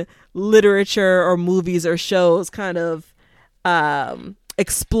when literature or movies or shows kind of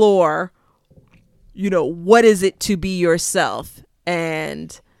explore, what is it to be yourself,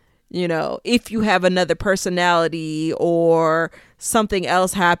 and if you have another personality or something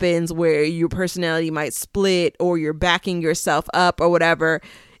else happens where your personality might split, or you're backing yourself up or whatever,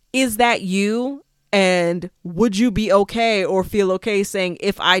 is that you? And would you be okay or feel okay saying,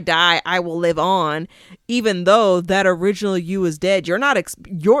 if I die, I will live on, even though that original you is dead? You're not,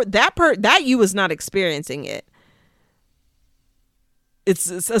 that you is not experiencing it.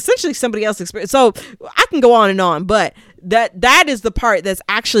 It's essentially somebody else's experience. So I can go on and on, but that is the part that's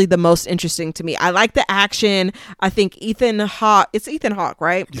actually the most interesting to me. I like the action. I think Ethan Hawke,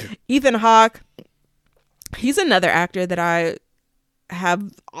 right? Yeah. Ethan Hawke, he's another actor that I have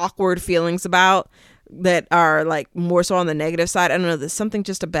awkward feelings about, that are like more so on the negative side. I don't know, there's something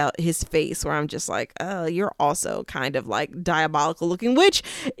just about his face where I'm just like, oh, you're also kind of like diabolical looking, which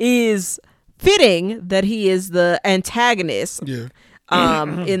is fitting that he is the antagonist. Yeah.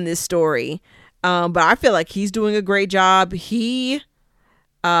 In this story. But I feel like he's doing a great job.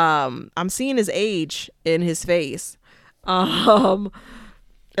 I'm seeing his age in his face. And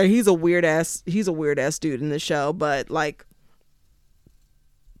he's a weird ass dude in the show, but like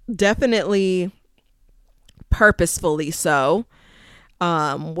definitely purposefully so,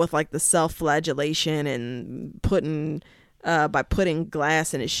 with like the self-flagellation and putting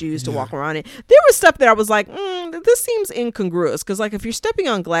glass in his shoes to walk around in. There was stuff that I was like, this seems incongruous, because like if you're stepping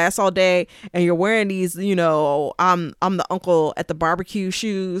on glass all day and you're wearing these, I'm the uncle at the barbecue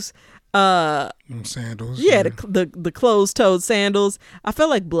shoes, sandals, the closed-toed sandals, I feel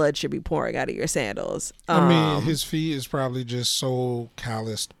like blood should be pouring out of your sandals. I mean, his feet is probably just so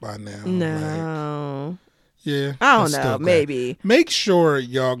calloused by now. No. Yeah, I don't know. Maybe. Make sure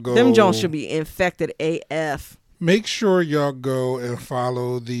y'all go. Them Jones should be infected AF. Make sure y'all go and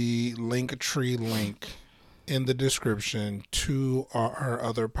follow the Linktree link in the description to our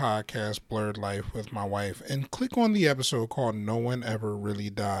other podcast, Blurred Life with My Wife, and click on the episode called No One Ever Really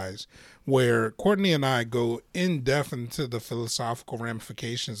Dies, where Courtney and I go in depth into the philosophical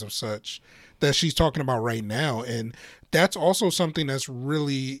ramifications of such that she's talking about right now. And that's also something that's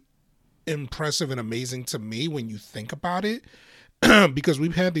really impressive and amazing to me when you think about it. Because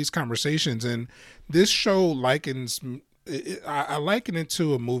we've had these conversations, and this show likens I liken it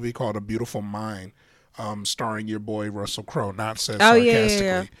to a movie called A Beautiful Mind, starring your boy Russell Crowe. Not said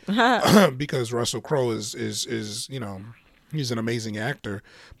sarcastically, yeah. Because Russell Crowe is he's an amazing actor.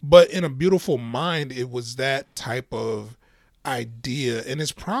 But in A Beautiful Mind, it was that type of idea, and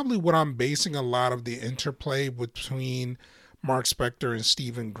it's probably what I'm basing a lot of the interplay between Mark Spector and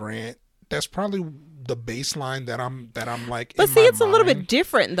Stephen Grant. That's probably the baseline that I'm like. But see, it's a little bit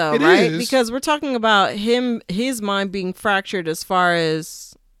different though, right? Because we're talking about his mind being fractured as far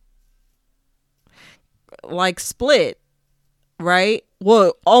as like Split, right?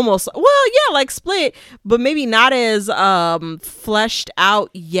 Well, almost. Well, yeah, like Split, but maybe not as fleshed out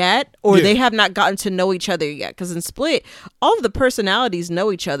yet, or they have not gotten to know each other yet. Because in Split, all of the personalities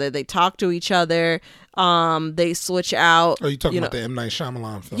know each other. They talk to each other. They switch out. Oh, you talking about the M. Night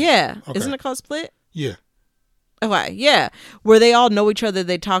Shyamalan film? Yeah. Okay. Isn't it called Split? Yeah. Okay, yeah. Where they all know each other,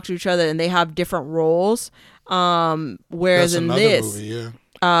 they talk to each other, and they have different roles. Whereas in this, movie,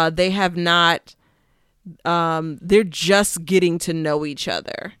 they have not. They're just getting to know each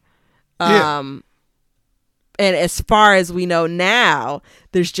other. And as far as we know now,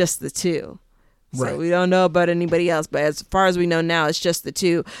 there's just the two. So right. We don't know about anybody else, but as far as we know now, it's just the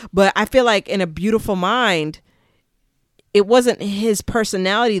two. But I feel like in A Beautiful Mind, it wasn't his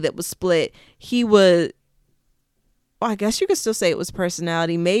personality that was split. He was, well, I guess you could still say it was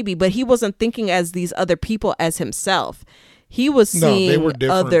personality, maybe, but he wasn't thinking as these other people as himself. He was seeing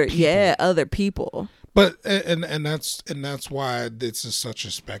other people. But and that's why this is such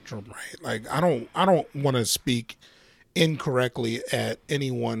a spectrum, right? Like I don't want to speak incorrectly at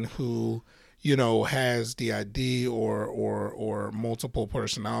anyone who, you know, has DID or multiple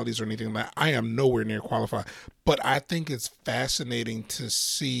personalities or anything like that. I am nowhere near qualified. But I think it's fascinating to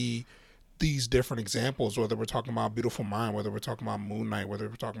see these different examples, whether we're talking about Beautiful Mind, whether we're talking about Moon Knight, whether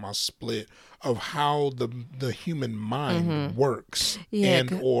we're talking about Split, of how the human mind works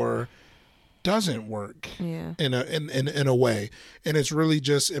and or doesn't work in a way. And it's really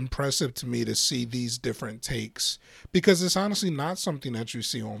just impressive to me to see these different takes, because it's honestly not something that you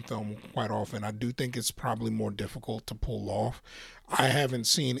see on film quite often. I do think it's probably more difficult to pull off. I haven't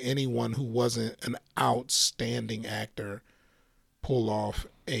seen anyone who wasn't an outstanding actor pull off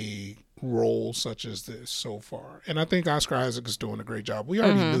a role such as this so far. And I think Oscar Isaac is doing a great job. We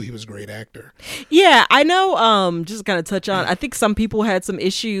already knew he was a great actor. Yeah, I know, just kind of touch on, I think some people had some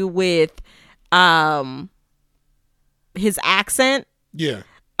issue with his accent. Yeah.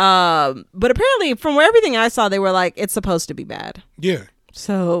 But apparently from everything I saw, they were like, it's supposed to be bad. Yeah.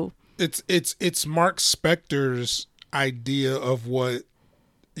 So it's Mark Spector's idea of what,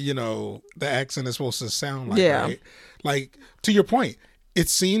 you know, the accent is supposed to sound like, right? Like, to your point, it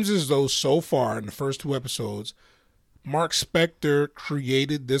seems as though so far in the first 2 episodes, Mark Spector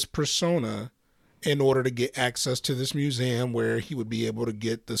created this persona in order to get access to this museum where he would be able to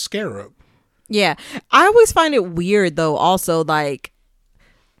get the scarab. Yeah. I always find it weird, though, also, like,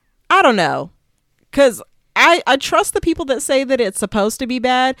 I don't know, because I trust the people that say that it's supposed to be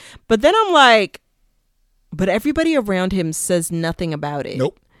bad, but then I'm like, but everybody around him says nothing about it.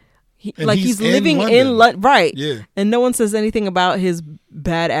 Nope. He's living in London, right? Yeah. And no one says anything about his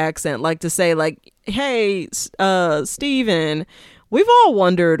bad accent, like to say, like, hey, Steven, we've all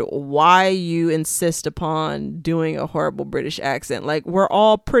wondered why you insist upon doing a horrible British accent. Like, we're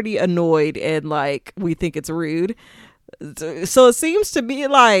all pretty annoyed and, like, we think it's rude. So it seems to be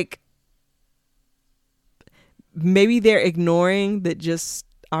like maybe they're ignoring that just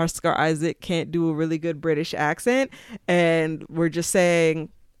Oscar Isaac can't do a really good British accent, and we're just saying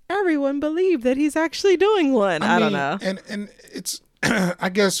everyone believe that he's actually doing one. I don't know. And it's, I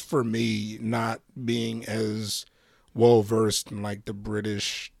guess for me, not being as well versed in like the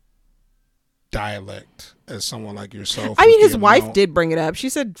British dialect as someone like yourself. I mean, his wife did bring it up. She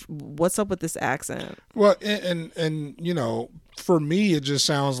said, "What's up with this accent?" Well, and you know, for me, it just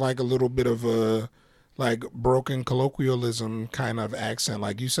sounds like a little bit of a like broken colloquialism kind of accent,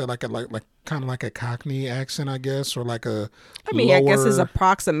 like you said, like kind of like a Cockney accent, I guess, or like a. I mean, I guess his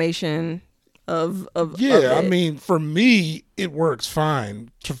approximation of yeah. I mean, for me, it works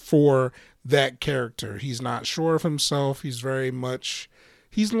fine for that character. He's not sure of himself. He's very much.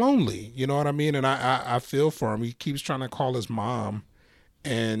 He's lonely, you know what I mean? And I feel for him. He keeps trying to call his mom,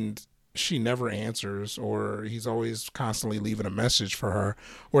 and she never answers, or he's always constantly leaving a message for her,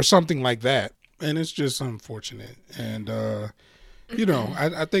 or something like that. And it's just unfortunate. And you know,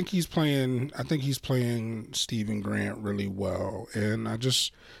 I think he's playing Stephen Grant really well. And I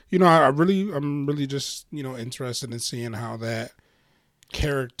just, you know, I'm really just, you know, interested in seeing how that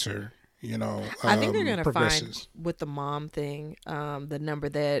character, you know, I think they're gonna find with the mom thing, the number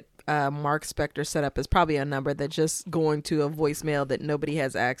that Mark Spector set up as probably a number that's just going to a voicemail that nobody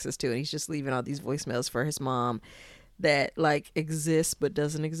has access to, and he's just leaving all these voicemails for his mom that like exists but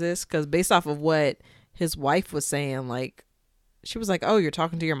doesn't exist. Because based off of what his wife was saying, like she was like, "Oh, you're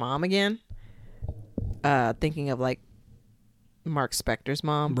talking to your mom again?" Thinking of like Mark Spector's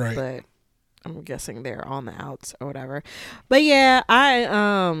mom, right? But I'm guessing they're on the outs or whatever. But yeah,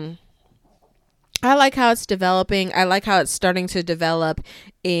 I like how it's developing. I like how it's starting to develop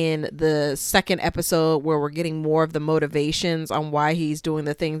in the second episode, where we're getting more of the motivations on why he's doing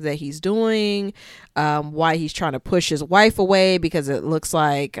the things that he's doing, why he's trying to push his wife away, because it looks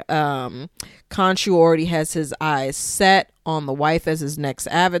like Khonshu already has his eyes set on the wife as his next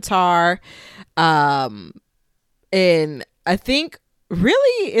avatar. And I think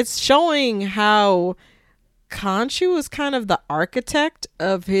really it's showing how Khonshu is kind of the architect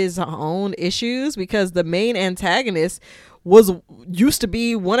of his own issues, because the main antagonist used to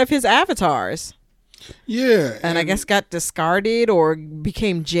be one of his avatars. Yeah. And I guess got discarded or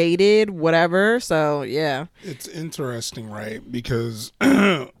became jaded, whatever. So, yeah. It's interesting, right? Because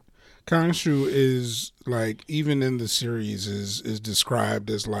Khonshu is like, even in the series is described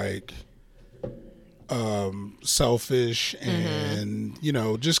as like selfish and you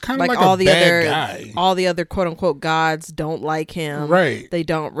know, just kind of like all a bad guy. All the other quote unquote gods don't like him, right? They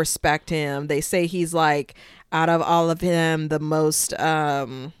don't respect him. They say he's like, out of all of them, the most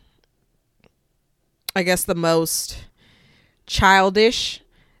I guess the most childish,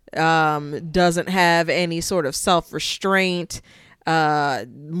 doesn't have any sort of self-restraint,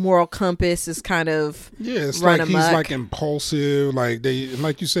 moral compass is kind of it's like he's like impulsive, like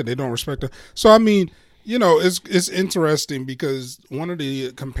like you said, they don't respect him. So I mean, you know, it's interesting, because one of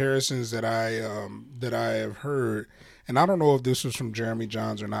the comparisons that I have heard, and I don't know if this was from Jeremy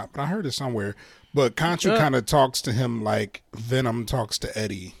Jahns or not, but I heard it somewhere, but Khonshu kind of talks to him like Venom talks to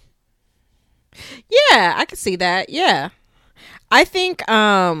Eddie. Yeah, I can see that. Yeah, I think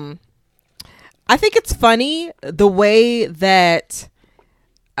it's funny the way that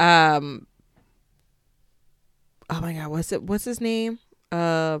oh my god, what's his name?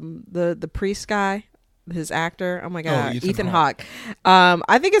 The priest guy, his actor. Oh my god, Ethan Hawke.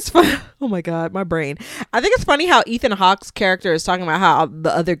 I think it's fun. Oh my god, my brain. I think it's funny how Ethan Hawke's character is talking about how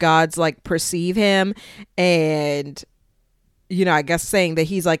the other gods like perceive him, and you know, I guess saying that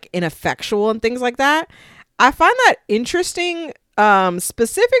he's like ineffectual and things like that. I find that interesting,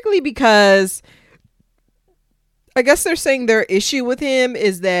 specifically because I guess they're saying their issue with him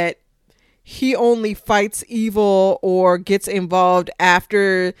is that he only fights evil or gets involved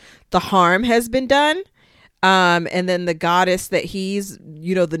after the harm has been done. And then the goddess that he's,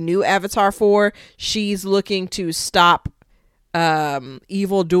 you know, the new avatar for, she's looking to stop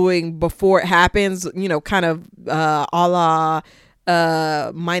evil doing before it happens, you know, kind of a la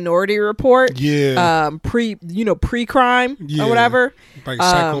Minority Report. Yeah. Pre-crime or whatever. Like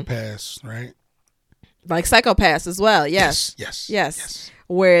Psycho-Pass, right? Like Psycho-Pass as well. Yes.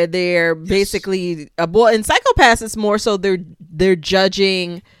 Where they're basically in Psycho-Pass, it's more so they're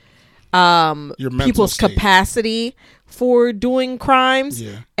judging people's capacity for doing crimes,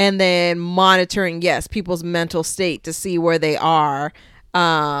 and then monitoring people's mental state to see where they are,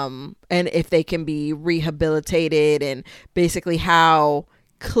 and if they can be rehabilitated, and basically how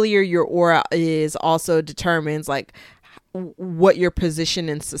clear your aura is also determines like what your position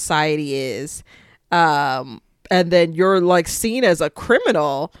in society is. And then you're like seen as a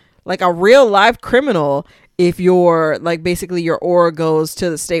criminal, like a real live criminal, if you're like basically your aura goes to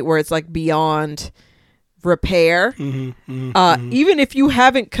the state where it's like beyond repair. Even if you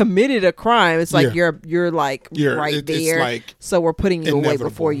haven't committed a crime, it's like you're right there. Like, so we're putting you away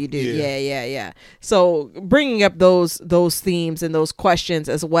before you do. Yeah. So bringing up those themes and those questions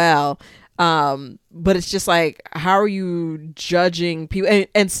as well. But it's just like, how are you judging people?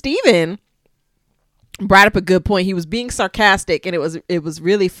 And Steven brought up a good point. He was being sarcastic, and it was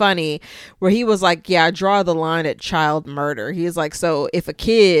really funny, where he was like, yeah, I draw the line at child murder. He's like, so if a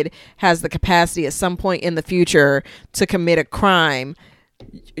kid has the capacity at some point in the future to commit a crime,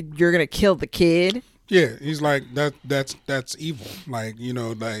 you're gonna kill the kid? Yeah, he's like, that's evil. Like, you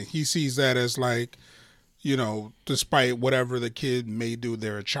know, like he sees that as like, you know, despite whatever the kid may do,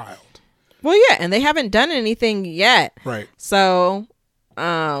 they're a child. Well, yeah, and they haven't done anything yet. Right. So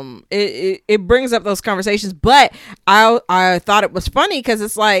it brings up those conversations, but I thought it was funny because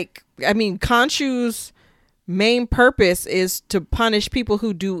it's like, I mean, Khonshu's main purpose is to punish people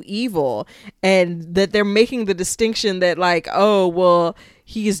who do evil, and that they're making the distinction that like, oh, well,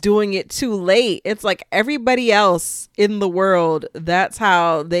 he's doing it too late. It's like everybody else in the world, that's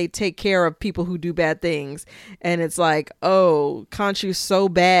how they take care of people who do bad things. And it's like, oh, Khonshu's so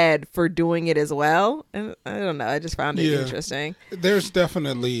bad for doing it as well. And I don't know. I just found it interesting. There's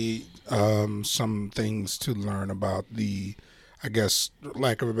definitely some things to learn about the, I guess,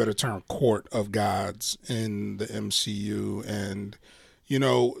 lack of a better term, court of gods in the MCU. And, you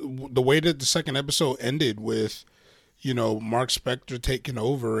know, the way that the second episode ended with, you know, Mark Spector taking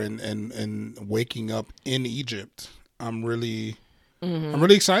over and waking up in Egypt, I'm really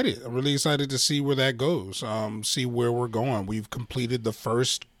excited. I'm really excited to see where that goes, see where we're going. We've completed the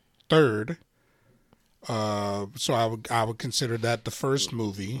first third. So I would consider that the first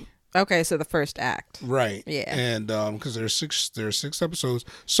movie. Okay, so the first act. Right. Yeah. And because there's six episodes.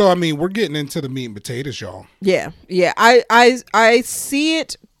 So I mean, we're getting into the meat and potatoes, y'all. Yeah. Yeah. I see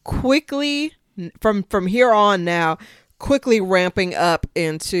it quickly from here on now, quickly ramping up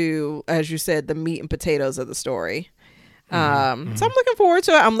into, as you said, the meat and potatoes of the story. So I'm looking forward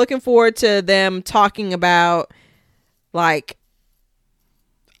to it. I'm looking forward to them talking about like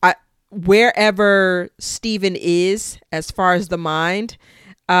wherever Steven is as far as the mind.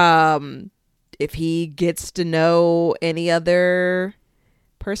 If he gets to know any other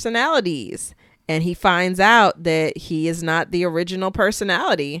personalities and he finds out that he is not the original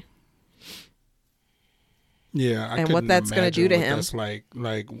personality. Yeah, and what that's going to do to him. That's like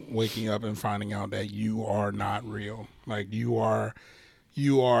waking up and finding out that you are not real. Like you are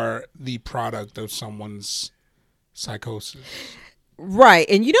the product of someone's psychosis. Right.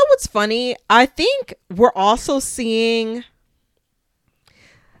 And you know what's funny? I think we're also seeing,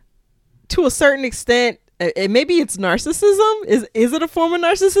 to a certain extent, and maybe it's narcissism. Is it a form of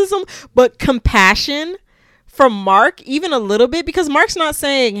narcissism? But compassion from Mark, even a little bit, because Mark's not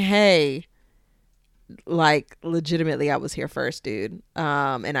saying, hey, like legitimately I was here first, dude,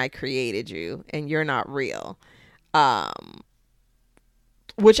 and I created you and you're not real,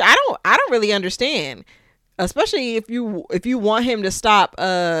 which I don't really understand, especially if you want him to stop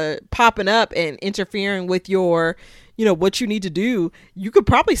popping up and interfering with your, you know, what you need to do. You could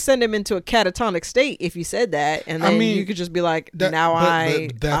probably send him into a catatonic state if you said that, and then you could just be like,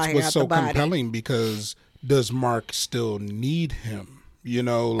 that's what's so compelling, because does Mark still need him? You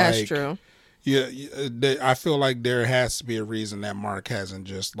know, like, that's true. Yeah, I feel like there has to be a reason that Mark hasn't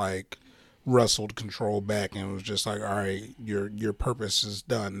just like wrestled control back and was just like, all right, your purpose is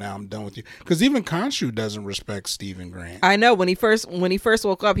done. Now I'm done with you. Because even Khonshu doesn't respect Stephen Grant. I know when he first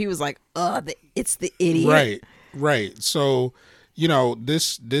woke up, he was like, it's the idiot. Right. So, you know,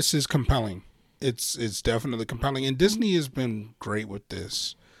 this is compelling. It's definitely compelling, and Disney has been great with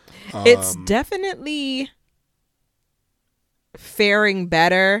this. It's definitely faring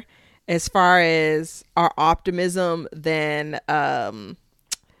better as far as our optimism than Hawkeye.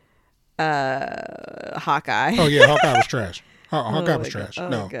 Oh yeah, Hawkeye was trash. Hawkeye was trash.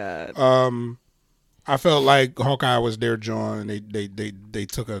 No. God. I felt like Hawkeye was their joint. They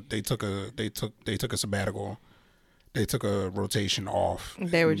took a sabbatical. They took a rotation off.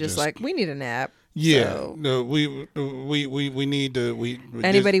 They were just like, we need a nap. Yeah, so. No, we need to.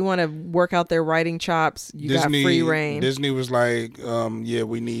 Anybody want to work out their writing chops? You got free reign. Disney was like, yeah,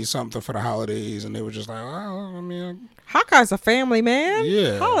 we need something for the holidays, and they were just like, oh, I mean, Hawkeye's a family man.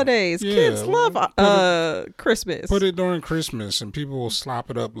 Yeah, holidays, yeah. Kids love Christmas. Put it during Christmas, and people will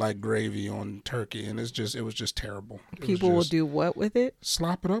slop it up like gravy on turkey, and it was just terrible. People will do what with it?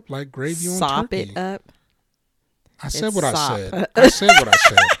 Slop it up like gravy on turkey. Sop it up. I said what I said. I said what I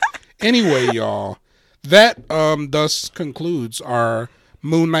said. Anyway, y'all, that thus concludes our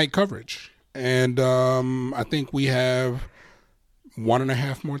Moon Knight coverage. And I think we have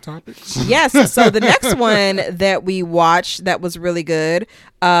 1.5 more topics. Yes. So the next one that we watched that was really good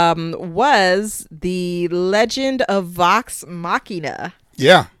was The Legend of Vox Machina.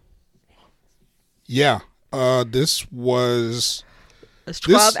 Yeah. This was... It's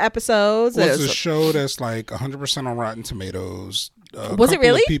 12 episodes. It was a show that's like 100% on Rotten Tomatoes. Was it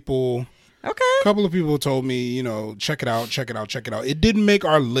really? A couple of people told me, you know, check it out. It didn't make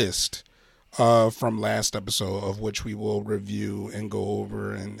our list from last episode, of which we will review and go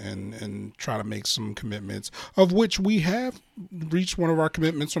over and try to make some commitments, of which we have reached one of our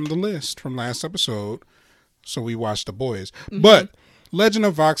commitments from the list from last episode. So we watched The Boys. Mm-hmm. But Legend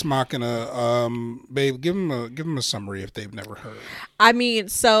of Vox Machina, babe, give them a summary if they've never heard. I mean,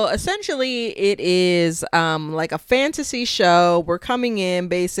 so essentially it is like a fantasy show. We're coming in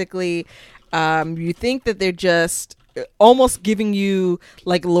basically. You think that they're just almost giving you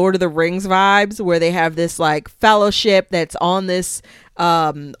like Lord of the Rings vibes, where they have this like fellowship that's on this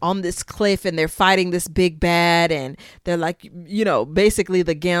cliff, and they're fighting this big bad, and they're like, you know, basically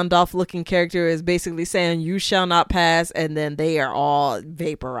the Gandalf looking character is basically saying you shall not pass, and then they are all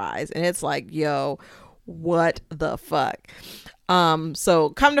vaporized, and it's like, yo, what the fuck. So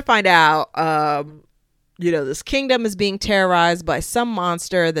come to find out, you know, this kingdom is being terrorized by some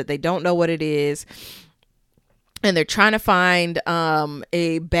monster that they don't know what it is. And they're trying to find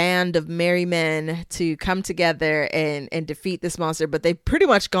a band of merry men to come together and defeat this monster. But they've pretty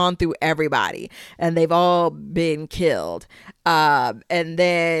much gone through everybody, and they've all been killed. And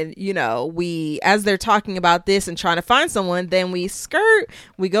then, you know, as they're talking about this and trying to find someone, then we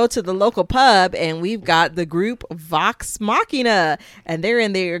go to the local pub, and we've got the group Vox Machina, and they're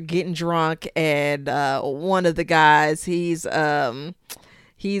in there getting drunk. And one of the guys, he's out,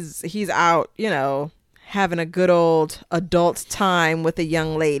 you know, having a good old adult time with a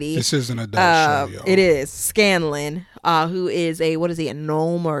young lady. This is an adult show, y'all. It is. Scanlan, who is a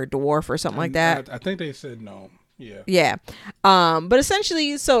gnome or a dwarf or something like that. I think they said gnome. Yeah. Yeah. But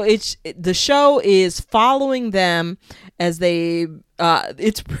essentially, so the show is following them as they,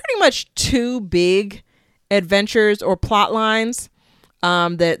 it's pretty much two big adventures or plot lines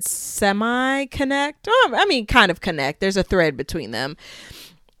that semi-connect. I mean, kind of connect. There's a thread between them.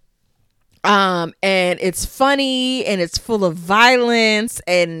 And it's funny, and it's full of violence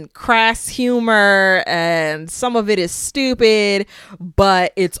and crass humor, and some of it is stupid,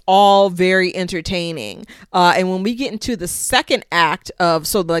 but it's all very entertaining. And when we get into the second act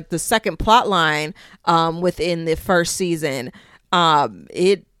the second plot line, within the first season,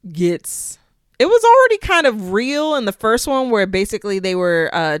 it was already kind of real in the first one, where basically they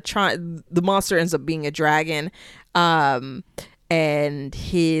were, the monster ends up being a dragon. And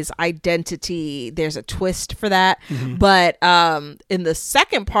his identity, there's a twist for that. Mm-hmm. But in the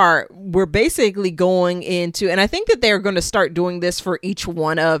second part, we're basically going into, and I think that they're going to start doing this for each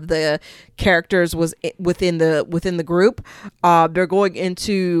one of the characters within the group. They're going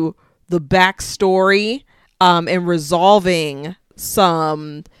into the backstory and resolving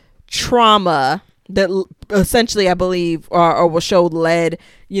some trauma that essentially, I believe, or will show led,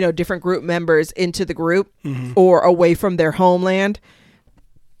 you know, different group members into the group, mm-hmm. or away from their homeland.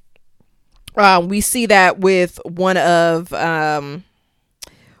 We see that with one of the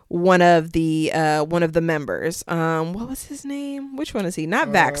members. What was his name? Which one is he? Not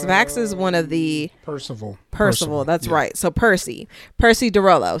Vax. Vax is one of the Percival. That's yeah. Right. So Percy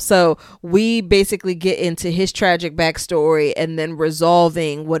DeRollo. So we basically get into his tragic backstory, and then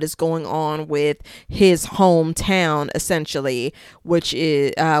resolving what is going on with his hometown, essentially, which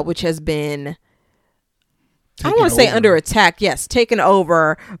has been, I don't want to say under attack. Yes, taken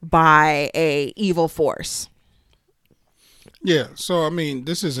over by a evil force. Yeah, so I mean,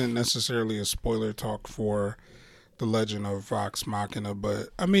 this isn't necessarily a spoiler talk for The Legend of Vox Machina, but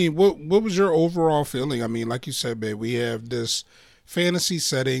I mean, what was your overall feeling? I mean, like you said, babe, we have this fantasy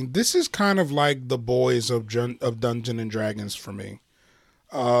setting. This is kind of like The Boys of Dungeons and Dragons for me.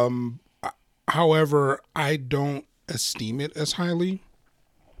 However, I don't esteem it as highly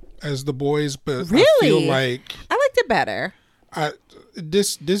as The Boys, but really? I feel like I liked it better.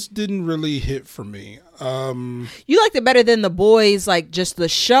 This didn't really hit for me. You liked it better than The Boys, like just the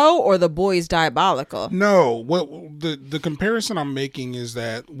show, or The Boys Diabolical? No, what the comparison I'm making is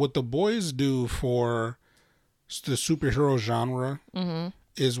that what The Boys do for the superhero genre, mm-hmm.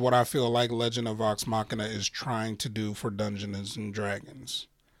 is what I feel like Legend of Vox Machina is trying to do for Dungeons and Dragons.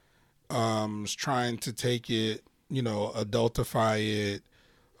 It's trying to take it, you know, adultify it,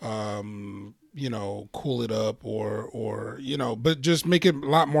 you know, cool it up, or you know, but just make it a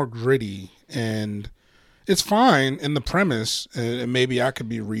lot more gritty. And it's fine in the premise, and maybe I could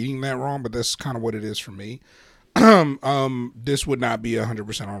be reading that wrong, but that's kind of what it is for me. This would not be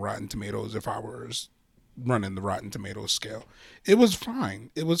 100% on Rotten Tomatoes if I was running the Rotten Tomatoes scale. It was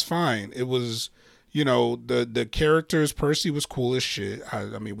fine. It was, you know, the characters. Percy was cool as shit.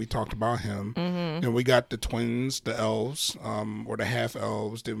 I mean, we talked about him. Mm-hmm. Then we got the twins, the elves, or the half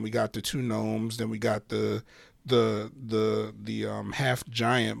elves. Then we got the two gnomes. Then we got the half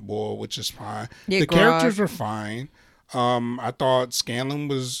giant boy, which is fine. Yeah, the characters were fine. I thought Scanlan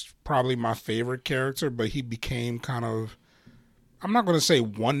was probably my favorite character, but he became kind of, I'm not going to say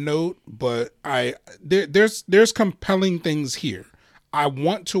one note, but there's compelling things here. I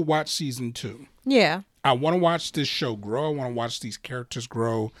want to watch season 2. Yeah. I want to watch this show grow. I want to watch these characters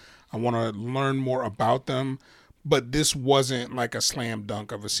grow. I want to learn more about them. But this wasn't like a slam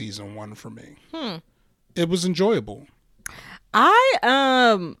dunk of a season 1 for me. It was enjoyable.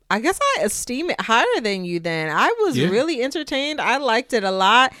 I guess I esteem it higher than you then. I was really entertained. I liked it a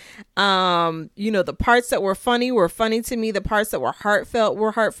lot. The parts that were funny to me. The parts that were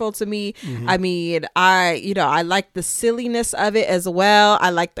heartfelt to me. Mm-hmm. I mean, I liked the silliness of it as well. I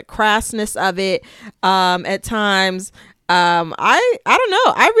liked the crassness of it at times. I don't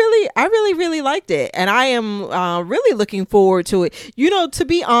know. I really liked it, and I am really looking forward to it. To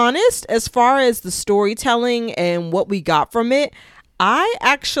be honest, as far as the storytelling and what we got from it, I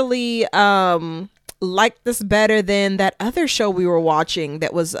actually liked this better than that other show we were watching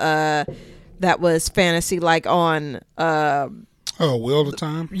that was fantasy, like on Wheel of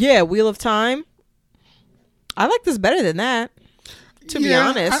Time. Yeah, Wheel of Time. I like this better than that. To be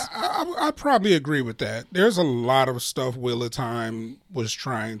honest, I probably agree with that. There's a lot of stuff Wheel of Time was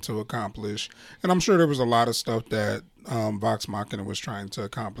trying to accomplish, and I'm sure there was a lot of stuff that Vox Machina was trying to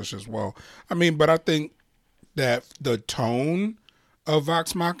accomplish as well. I mean, but I think that the tone of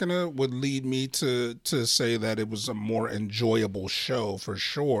Vox Machina would lead me to say that it was a more enjoyable show for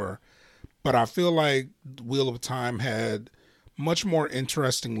sure. But I feel like Wheel of Time had much more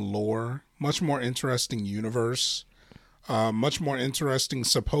interesting lore, much more interesting universe. Much more interesting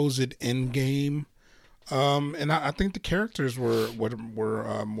supposed end game, and I think the characters were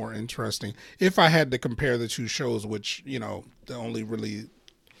more interesting. If I had to compare the two shows, which the only really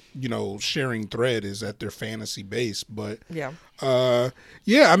sharing thread is that they're fantasy based, but I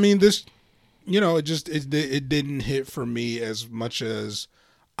mean this, it didn't hit for me as much as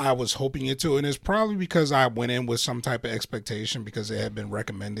I was hoping it to, and it's probably because I went in with some type of expectation because it had been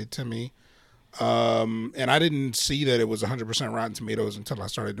recommended to me. And I didn't see that it was 100% Rotten Tomatoes until I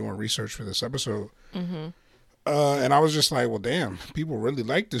started doing research for this episode. Mm-hmm. And I was just like, well, damn, people really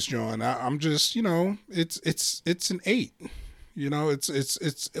like this joint. I'm just, it's an 8.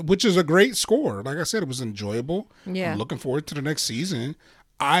 It's which is a great score. Like I said, it was enjoyable. Yeah. I'm looking forward to the next season.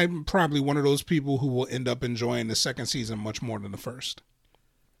 I'm probably one of those people who will end up enjoying the second season much more than the first.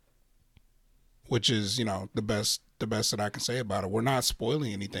 Which is, the best that I can say about it. We're not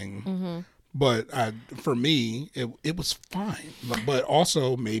spoiling anything. Mm-hmm. But for me, it was fine. But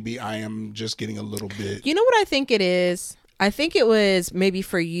also, maybe I am just getting a little bit... You know what I think it is? I think it was maybe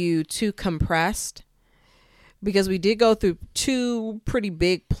for you too compressed. Because we did go through 2 pretty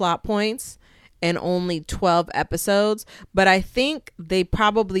big plot points and only 12 episodes. But I think they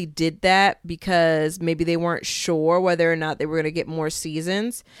probably did that because maybe they weren't sure whether or not they were going to get more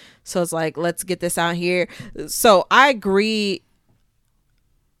seasons. So it's like, let's get this out here. So I agree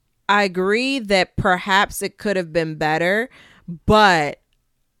that perhaps it could have been better, but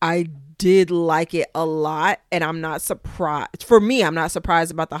I did like it a lot, and I'm not surprised. For me, I'm not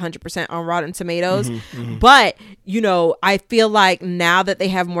surprised about the 100% on Rotten Tomatoes. Mm-hmm. But, I feel like now that they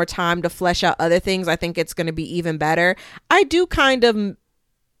have more time to flesh out other things, I think it's going to be even better. I do kind of,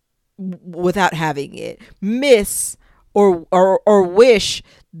 without having it, miss or wish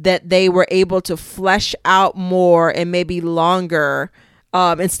that they were able to flesh out more and maybe longer,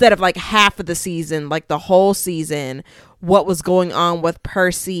 instead of like half of the season, like the whole season, what was going on with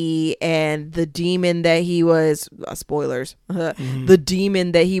Percy and the demon that he was, spoilers, the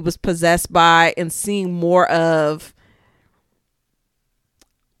demon that he was possessed by, and seeing more of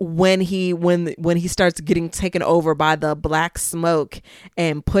when he starts getting taken over by the black smoke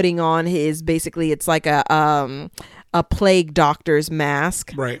and putting on his, basically it's like a plague doctor's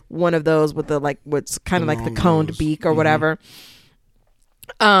mask, right? One of those with the what's kind of like the coned beak or whatever.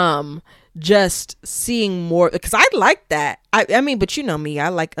 Just seeing more, because I like that. I mean, but you know me, I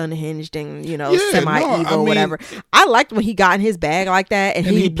like unhinged and semi-evil, whatever. I liked when he got in his bag like that, and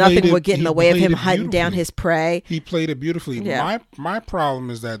nothing would get in the way of him hunting down his prey. He played it beautifully. Yeah. My problem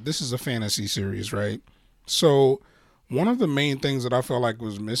is that this is a fantasy series, right? So one of the main things that I felt like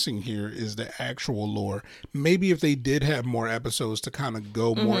was missing here is the actual lore. Maybe if they did have more episodes to kind of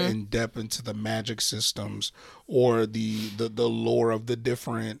go more in depth into the magic systems or the lore of the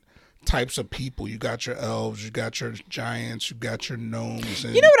different types of people. You got your elves, you got your giants, you got your gnomes.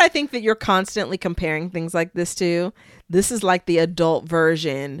 And... You know what I think that you're constantly comparing things like this to? This is like the adult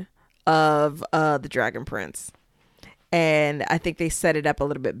version of the Dragon Prince. And I think they set it up a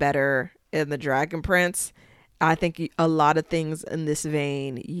little bit better in the Dragon Prince. I think a lot of things in this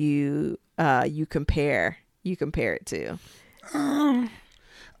vein you compare it to.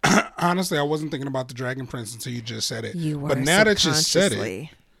 Honestly, I wasn't thinking about the Dragon Prince until you just said it. You were, but now that you said it,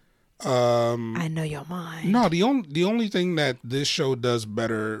 I know your mind. No, the only thing that this show does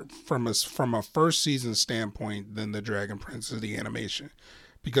better from a first season standpoint than the Dragon Prince is the animation,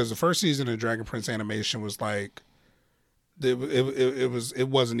 because the first season of Dragon Prince animation was like it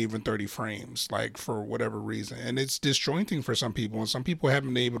wasn't even 30 frames, like, for whatever reason, and it's disjointing for some people, and some people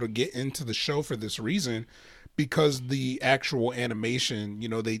haven't been able to get into the show for this reason, because the actual animation,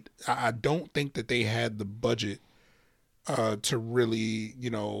 I don't think that they had the budget to really,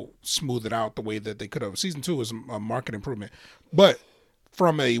 smooth it out the way that they could have. Season 2 is a market improvement, but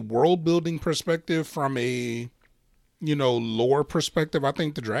from a world building perspective, from a lore perspective, I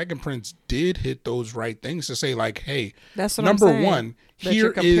think the Dragon Prince did hit those right things to say, like, hey, that's what number I'm saying, one,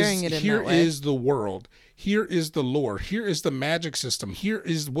 here is the world, here is the lore, here is the magic system, here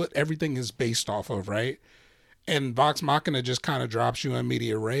is what everything is based off of, right? And Vox Machina just kind of drops you in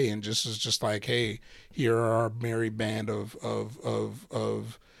media ray and just is just like, hey, here are our merry band of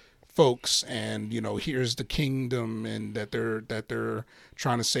folks, and here's the kingdom, and that they're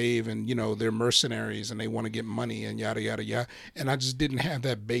trying to save, and they're mercenaries and they want to get money, and yada yada yada. And I just didn't have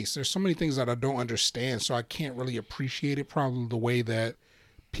that base. There's so many things that I don't understand, so I can't really appreciate it probably the way that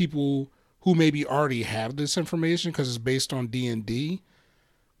people who maybe already have this information, because it's based on D&D.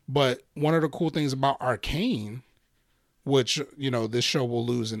 But one of the cool things about Arcane, which this show will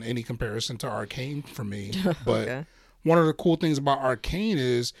lose in any comparison to Arcane for me, but okay. One of the cool things about Arcane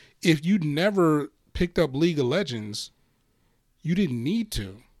is, if you'd never picked up League of Legends, you didn't need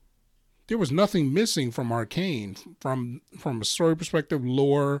to. There was nothing missing from Arcane, from a story perspective,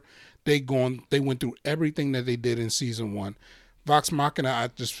 lore. They went through everything that they did in season 1. Vox Machina, I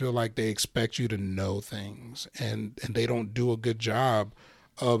just feel like they expect you to know things, and they don't do a good job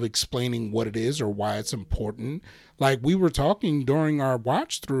of explaining what it is or why it's important. Like, we were talking during our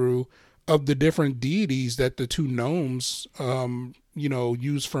watch through of the different deities that the two gnomes,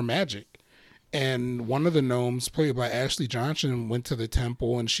 use for magic. And one of the gnomes, played by Ashley Johnson, went to the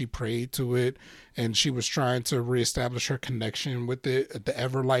temple and she prayed to it, and she was trying to reestablish her connection with it, the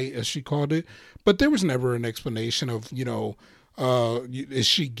Everlight, as she called it. But there was never an explanation of, is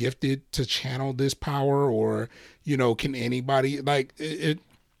she gifted to channel this power, or, can anybody, like, it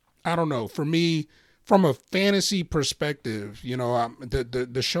I don't know. For me, from a fantasy perspective,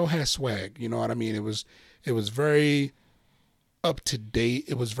 the show has swag. You know what I mean? It was very up to date.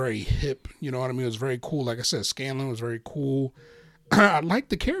 It was very hip. You know what I mean? It was very cool. Like I said, Scanlan was very cool. I like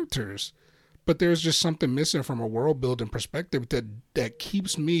the characters, but there's just something missing from a world building perspective that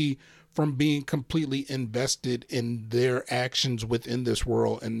keeps me from being completely invested in their actions within this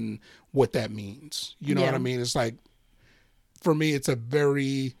world and what that means. You know what I mean? It's like, for me, it's a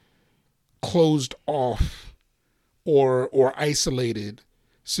very closed off or isolated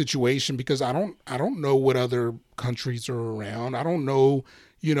situation, because I don't know what other countries are around. I don't know,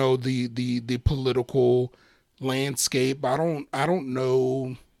 the political landscape. I don't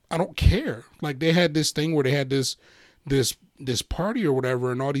know. I don't care. Like, they had this thing where they had this party or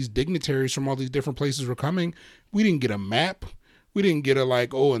whatever, and all these dignitaries from all these different places were coming. We didn't get a map. We didn't get a,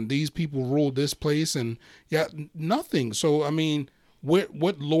 like, oh, and these people ruled this place, and nothing. So, I mean,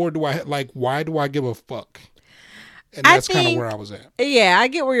 what lore do I like? Why do I give a fuck? And that's kind of where I was at. Yeah, I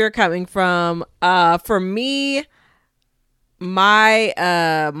get where you're coming from. For me, my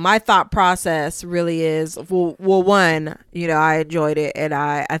thought process really is, well, one, I enjoyed it, and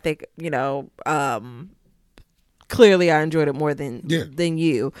I think, clearly I enjoyed it more than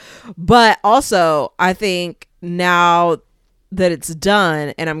you. But also, I think now that it's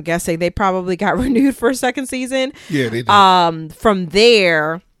done, and I'm guessing they probably got renewed for a second season. Yeah, they did. From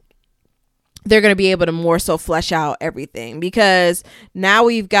there, they're going to be able to more so flesh out everything, because now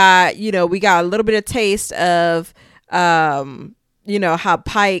we've got, we got a little bit of taste of, how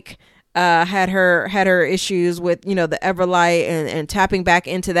Pike had her issues with, the Everlight and tapping back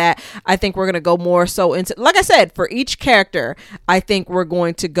into that. I think we're going to go more so into, like I said, for each character, I think we're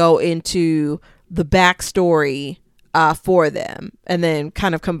going to go into the backstory for them, and then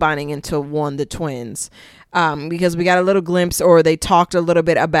kind of combining into the twins, because we got a little glimpse, or they talked a little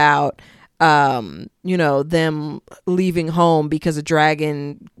bit about them leaving home because a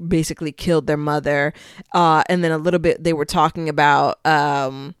dragon basically killed their mother, and then a little bit they were talking about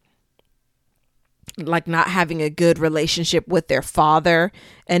like not having a good relationship with their father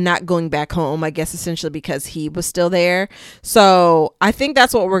and not going back home, I guess essentially because he was still there. So I think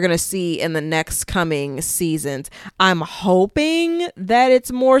that's what we're going to see in the next coming seasons. I'm hoping that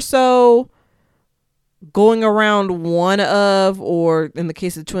it's more so going around one of, or in the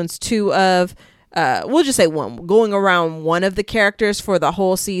case of the twins, two of, we'll just say one, going around one of the characters for the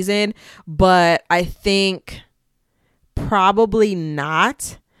whole season. But I think probably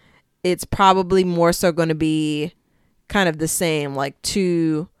not. It's probably more so going to be kind of the same, like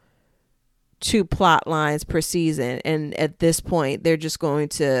two plot lines per season. And at this point, they're just going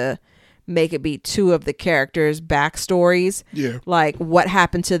to make it be two of the characters' backstories. Yeah. Like what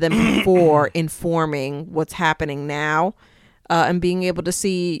happened to them before informing what's happening now. And being able to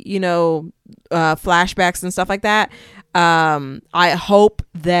see, flashbacks and stuff like that. I hope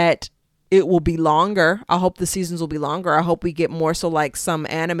that it will be longer. I hope the seasons will be longer. I hope we get more so like some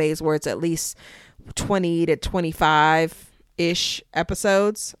animes where it's at least 20 to 25-ish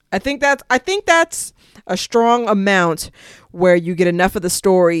episodes. I think that's a strong amount where you get enough of the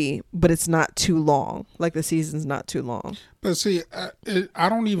story, but it's not too long. Like the season's not too long. But see, I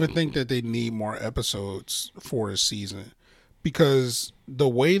don't even think that they need more episodes for a season. Because the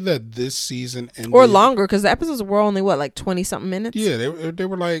way that this season ended, or longer, because the episodes were only like 20-something minutes. Yeah, they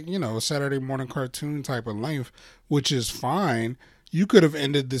were like a Saturday morning cartoon type of length, which is fine. You could have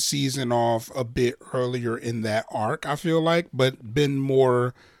ended the season off a bit earlier in that arc, I feel like, but been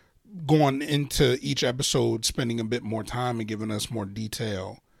more going into each episode, spending a bit more time and giving us more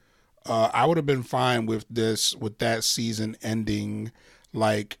detail. I would have been fine with that season ending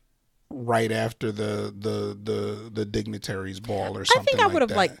like right after the dignitaries ball or something. I think I would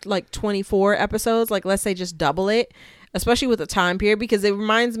have liked like 24 episodes, like let's say just double it, especially with the time period, because it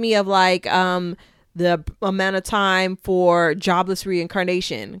reminds me of like the amount of time for Jobless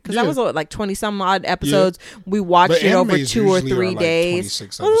Reincarnation, because that was like 20 some odd episodes. We watched it over 2 or 3 days.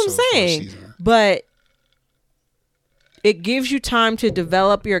 That's what I'm saying. But it gives you time to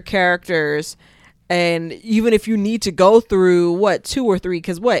develop your characters. And even if you need to go through 2 or 3,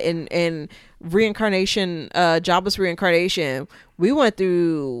 because in Reincarnation, Jobless Reincarnation, we went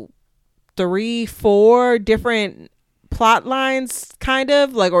through 3-4 different plot lines, kind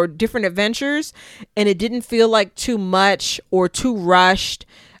of like, or different adventures, and it didn't feel like too much or too rushed.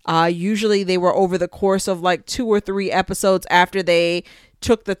 Usually they were over the course of like 2 or 3 episodes after they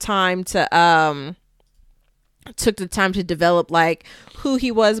took the time to develop like who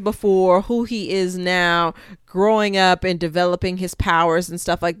he was before, who he is now, growing up and developing his powers and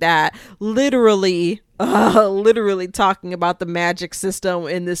stuff like that. Literally talking about the magic system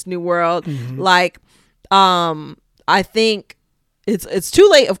in this new world. Like, I think it's too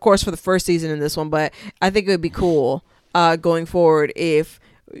late, of course, for the first season in this one, but I think it would be cool going forward if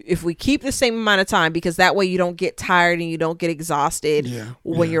we keep the same amount of time, because that way you don't get tired and you don't get exhausted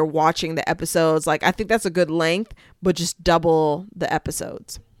when you're watching the episodes. Like, I think that's a good length, but just double the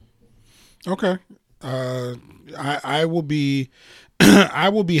episodes. Okay. I will be I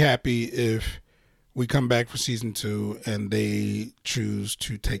will be happy if we come back for season 2 and they choose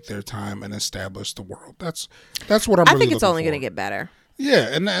to take their time and establish the world. That's what I'm really looking for. I think it's only going to get better. Yeah,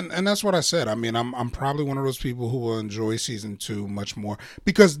 and that's what I said. I mean, I'm probably one of those people who will enjoy season 2 much more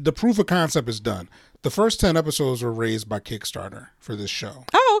because the proof of concept is done. The first 10 episodes were raised by Kickstarter for this show.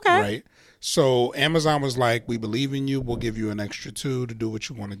 Oh, okay. Right? So Amazon was like, we believe in you. We'll give you an extra 2 to do what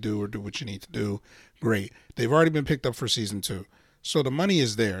you want to do or do what you need to do. Great. They've already been picked up for season 2. So the money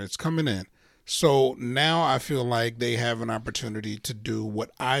is there. It's coming in. So now I feel like they have an opportunity to do what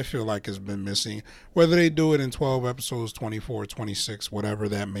I feel like has been missing, whether they do it in 12 episodes, 24, 26, whatever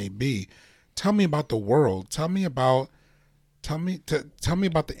that may be. Tell me about the world. Tell me about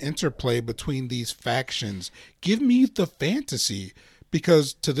the interplay between these factions. Give me the fantasy,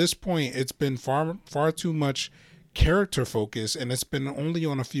 because to this point it's been far too much character focus, and it's been only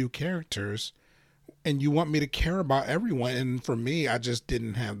on a few characters, and you want me to care about everyone, and for me, I just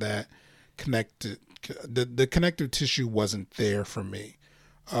didn't have that connected. The connective tissue wasn't there for me.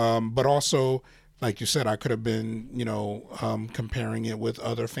 But also, like you said, I could have been, comparing it with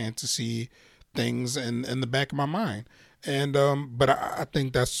other fantasy things in the back of my mind. And but I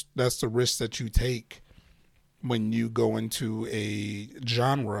think that's the risk that you take when you go into a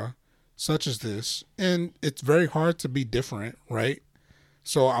genre such as this, and it's very hard to be different, right?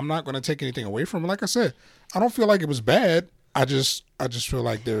 So I'm not going to take anything away from it. Like I said, I don't feel like it was bad. I just feel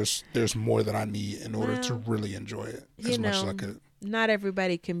like there's more that I need in order to really enjoy it as much as I could. Not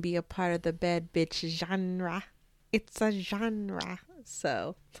everybody can be a part of the bad bitch genre. It's a genre,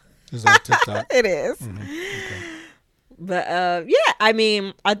 so. Is that TikTok? It is. Mm-hmm. Okay. But I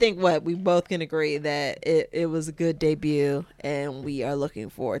mean, I think we both can agree that it was a good debut, and we are looking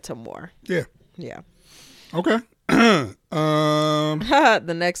forward to more. Yeah. Yeah. Okay.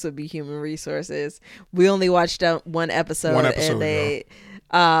 The next would be Human Resources. We only watched one episode, and they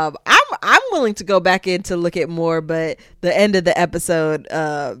I'm willing to go back in to look at more, but the end of the episode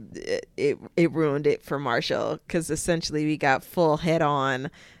it ruined it for Marshall, because essentially we got full head on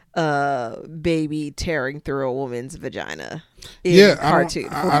baby tearing through a woman's vagina in cartoon.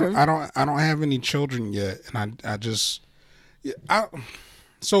 I don't have any children yet, and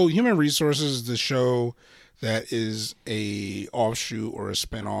so Human Resources is the show that is a offshoot or a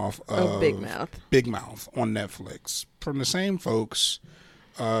spinoff of Big Mouth on Netflix from the same folks.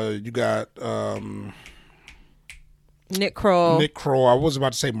 You got Nick Kroll. I was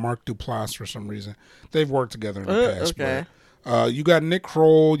about to say Mark Duplass for some reason. They've worked together in the past. Okay. But, you got Nick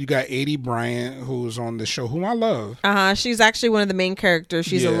Kroll. You got Adie Bryant, who's on the show, whom I love. She's actually one of the main characters.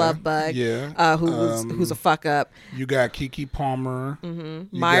 She's a love bug. Yeah. Who's a fuck up. You got Keke Palmer.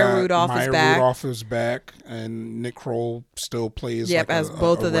 Mm-hmm. Maya Rudolph is back, and Nick Kroll still plays. Yep, as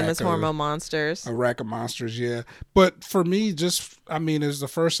both of them as hormone monsters. A rack of monsters, yeah. But for me, it's the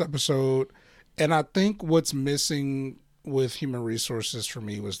first episode, and I think what's missing with Human Resources for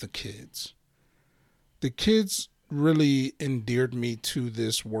me was the kids. The kids really endeared me to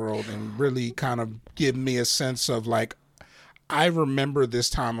this world and really kind of give me a sense of like, I remember this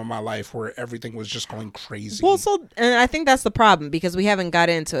time of my life where everything was just going crazy. Well, and I think that's the problem because we haven't got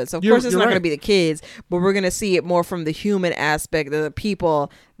into it. So of course it's not going to be the kids, but we're going to see it more from the human aspect of the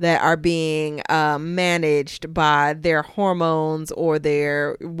people that are being managed by their hormones or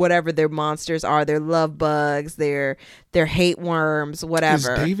their whatever their monsters are, their love bugs, their hate worms,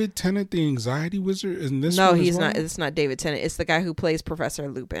 whatever. Is David Tennant the anxiety wizard in this? No, he's not. It's not David Tennant. It's the guy who plays Professor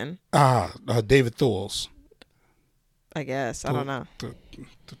Lupin. David Thewlis. I guess. I don't know.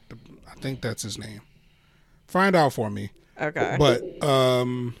 I think that's his name. Find out for me. Okay. But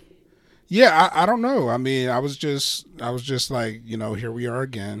I don't know. I mean, I was just like, here we are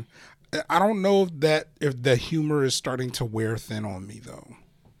again. I don't know if the humor is starting to wear thin on me though.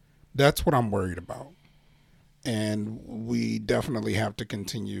 That's what I'm worried about. And we definitely have to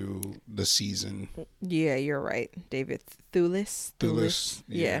continue the season. Yeah, you're right. David Thewlis.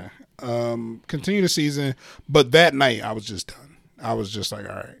 Yeah. Continue the season. But that night I was just done. I was just like,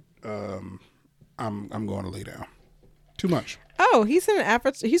 all right, I'm going to lay down. Too much. Oh, he's in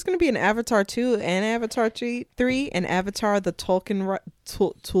Avatar. He's going to be in Avatar 2 and Avatar 3 and Avatar the Tulkun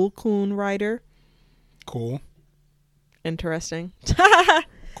Rider. Cool. Interesting.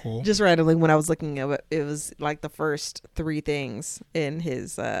 Cool. Just randomly when I was looking at it, it was like the first 3 things in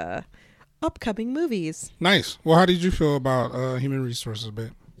his upcoming movies. Nice. Well, how did you feel about Human Resources a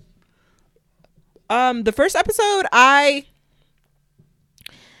bit? The first episode, I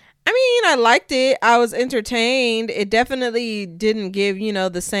liked it. I was entertained. It definitely didn't give,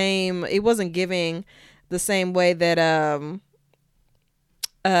 the same. It wasn't giving the same way that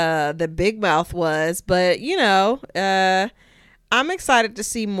the Big Mouth was, but I'm excited to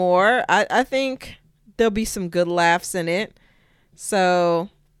see more. I think there'll be some good laughs in it. So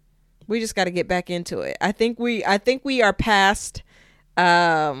we just got to get back into it. I think we are past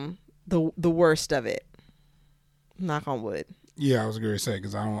the worst of it. Knock on wood. Yeah, I was going to say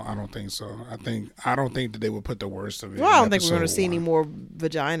because I don't think so. I don't think that they would put the worst of it. Well, I don't think we're going to see any more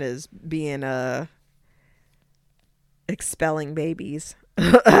vaginas being expelling babies.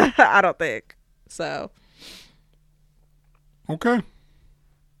 I don't think so. Okay.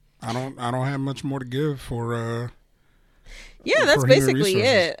 I don't have much more to give for that's basically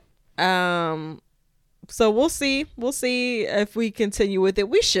it. So we'll see if we continue with it.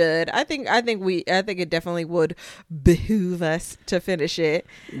 We should. I think it definitely would behoove us to finish it.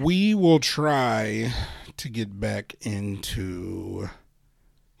 We will try to get back into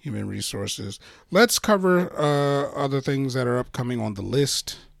Human Resources. Let's cover other things that are upcoming on the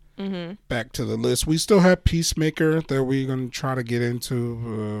list. Mm-hmm. Back to the list. We still have Peacemaker that we're going to try to get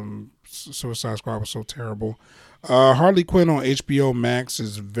into. Suicide Squad was so terrible. Harley Quinn on HBO Max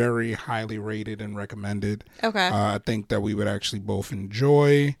is very highly rated and recommended. Okay. I think that we would actually both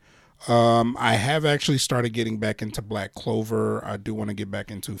enjoy. I have actually started getting back into Black Clover. I do want to get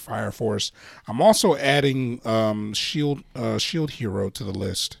back into Fire Force. I'm also adding Shield Hero to the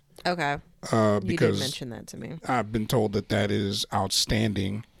list. Okay. Because you did mention that to me. I've been told that is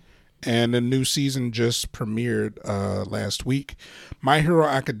outstanding. And a new season just premiered last week. My Hero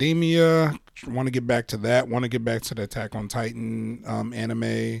Academia, want to get back to that. Want to get back to the Attack on Titan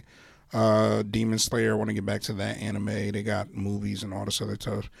anime. Demon Slayer, want to get back to that anime. They got movies and all this other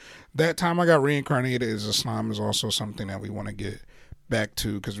stuff. That Time I Got Reincarnated as a Slime is also something that we want to get back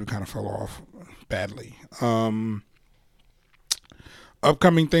to because we kind of fell off badly.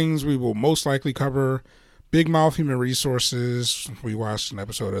 Upcoming things we will most likely cover: Big Mouth, Human Resources. We watched an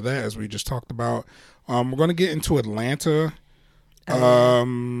episode of that, as we just talked about. We're going to get into Atlanta. We're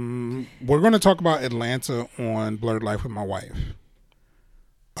going to talk about Atlanta on Blurred Life with my wife,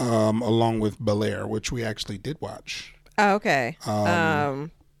 along with Bel Air, which we actually did watch. Oh, okay.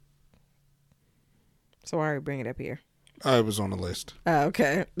 So why are we bringing it up here? It was on the list. Oh,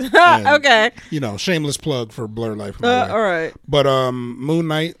 okay. And, okay. Shameless plug for Blur Life of My Life. All right. But Moon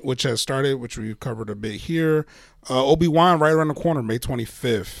Knight, which has started, which we've covered a bit here. Obi-Wan right around the corner, May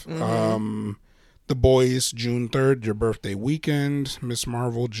 25th. Mm-hmm. The Boys, June 3rd, your birthday weekend. Miss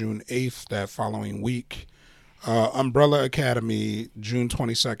Marvel, June 8th, that following week. Umbrella Academy, June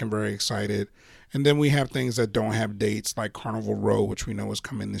 22nd, very excited. And then we have things that don't have dates, like Carnival Row, which we know is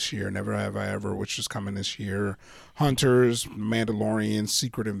coming this year. Never Have I Ever, which is coming this year. Hunters, Mandalorian,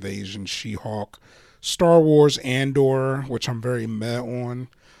 Secret Invasion, She-Hulk. Star Wars, Andor, which I'm very meh on.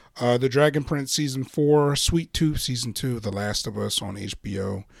 The Dragon Prince Season 4. Sweet Tooth Season 2. The Last of Us on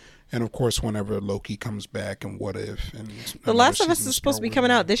HBO. And, of course, whenever Loki comes back and What If. And The Last of Us is supposed to be coming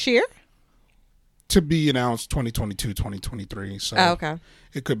out this year? To be announced 2022, 2023. So okay.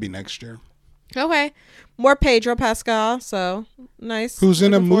 It could be next year. Okay. More Pedro Pascal, so nice. Who's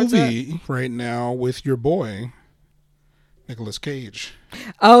in a movie right now with your boy, Nicolas Cage.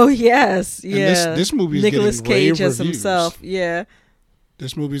 Oh, yes. Yeah. And this movie is Nicolas getting Cage rave as reviews. Himself. Yeah.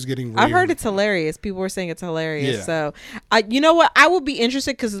 This movie's getting rave. I've heard it's hilarious. People were saying it's hilarious. Yeah. So, you know what? I will be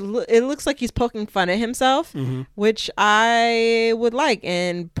interested because it looks like he's poking fun at himself, which I would like.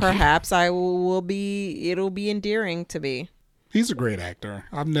 And perhaps it'll be endearing to me. He's a great actor.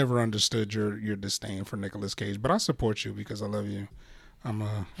 I've never understood your disdain for Nicolas Cage, but I support you because I love you. I'm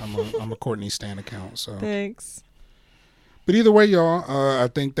a Courtney Stan account. So thanks. But either way, y'all, I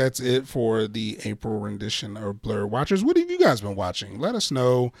think that's it for the April rendition of Blur Watchers. What have you guys been watching? Let us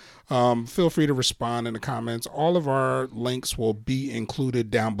know. Feel free to respond in the comments. All of our links will be included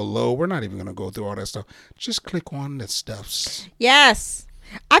down below. We're not even going to go through all that stuff. Just click on the stuffs. Yes.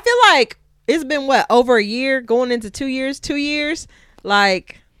 I feel like it's been over a year, going into 2 years, 2 years.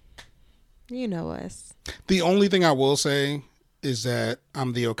 Like, you know us. The only thing I will say is that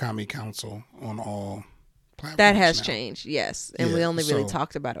I'm the Okami Council on all platforms. That has now. changed, yes. And we only really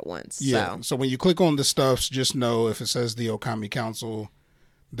talked about it once. Yeah. So when you click on the stuffs, just know if it says the Okami Council,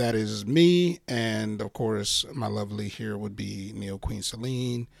 that is me. And of course, my lovely here would be Neo Queen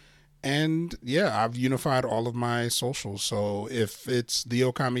Celine. And yeah, I've unified all of my socials. So if it's the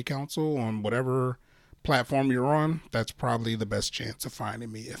Okami Council on whatever platform you're on, that's probably the best chance of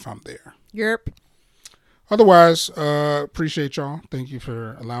finding me if I'm there. Yep. Otherwise, appreciate y'all. Thank you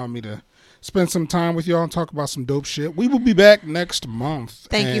for allowing me to spend some time with y'all and talk about some dope shit. We will be back next month.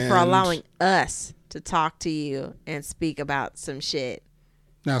 Thank you for allowing us to talk to you and speak about some shit.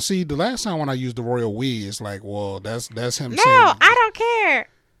 Now, see, the last time when I used the royal we, it's like, well, that's him saying. No, I don't care.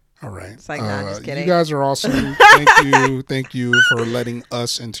 All right. It's like, no, I'm just kidding. You guys are awesome. Thank you for letting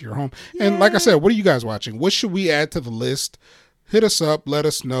us into your home. Yay. And like I said, what are you guys watching? What should we add to the list? Hit us up. Let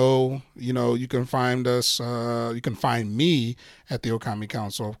us know. You know, you can find us. You can find me at the Okami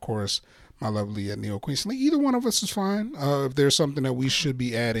Council, of course. My lovely Neo Queensley. Either one of us is fine. If there's something that we should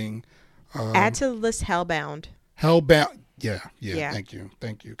be adding. Add to the list Hellbound. Hellbound. Yeah. Thank you.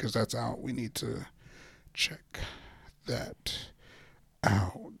 Because that's out. We need to check that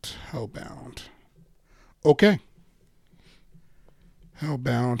out. Hellbound. Okay.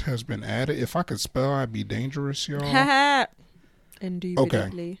 Hellbound has been added. If I could spell, I'd be dangerous, y'all.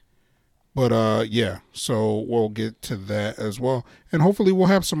 Indubitably. Okay. But yeah, so we'll get to that as well. And hopefully we'll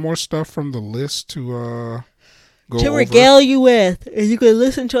have some more stuff from the list to go over. Regale you with. And you can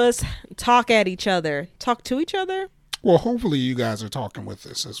listen to us talk at each other. Talk to each other? Well, hopefully you guys are talking with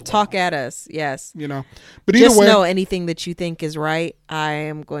us as well. Talk at us, yes. You know, but either way, know anything that you think is right, I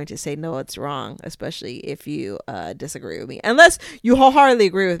am going to say no, it's wrong, especially if you disagree with me. Unless you wholeheartedly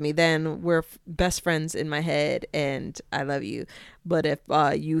agree with me, then we're best friends in my head, and I love you. But if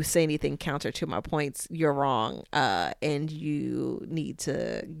you say anything counter to my points, you're wrong, and you need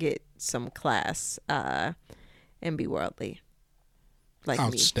to get some class and be worldly, like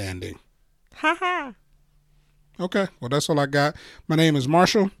outstanding. Me. Ha. Okay, well, that's all I got. My name is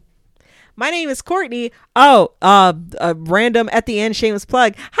Marshall. My name is Courtney. Oh, random at the end shameless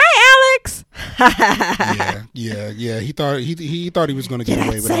plug. Hi, Alex. Yeah. He thought he was going to get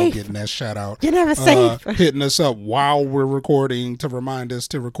away without getting that shout out. You're never safe. Hitting us up while we're recording to remind us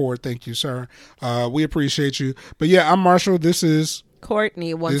to record. Thank you, sir. We appreciate you. But yeah, I'm Marshall. This is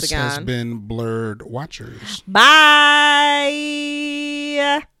Courtney once again. This has been Blurred Watchers. Bye.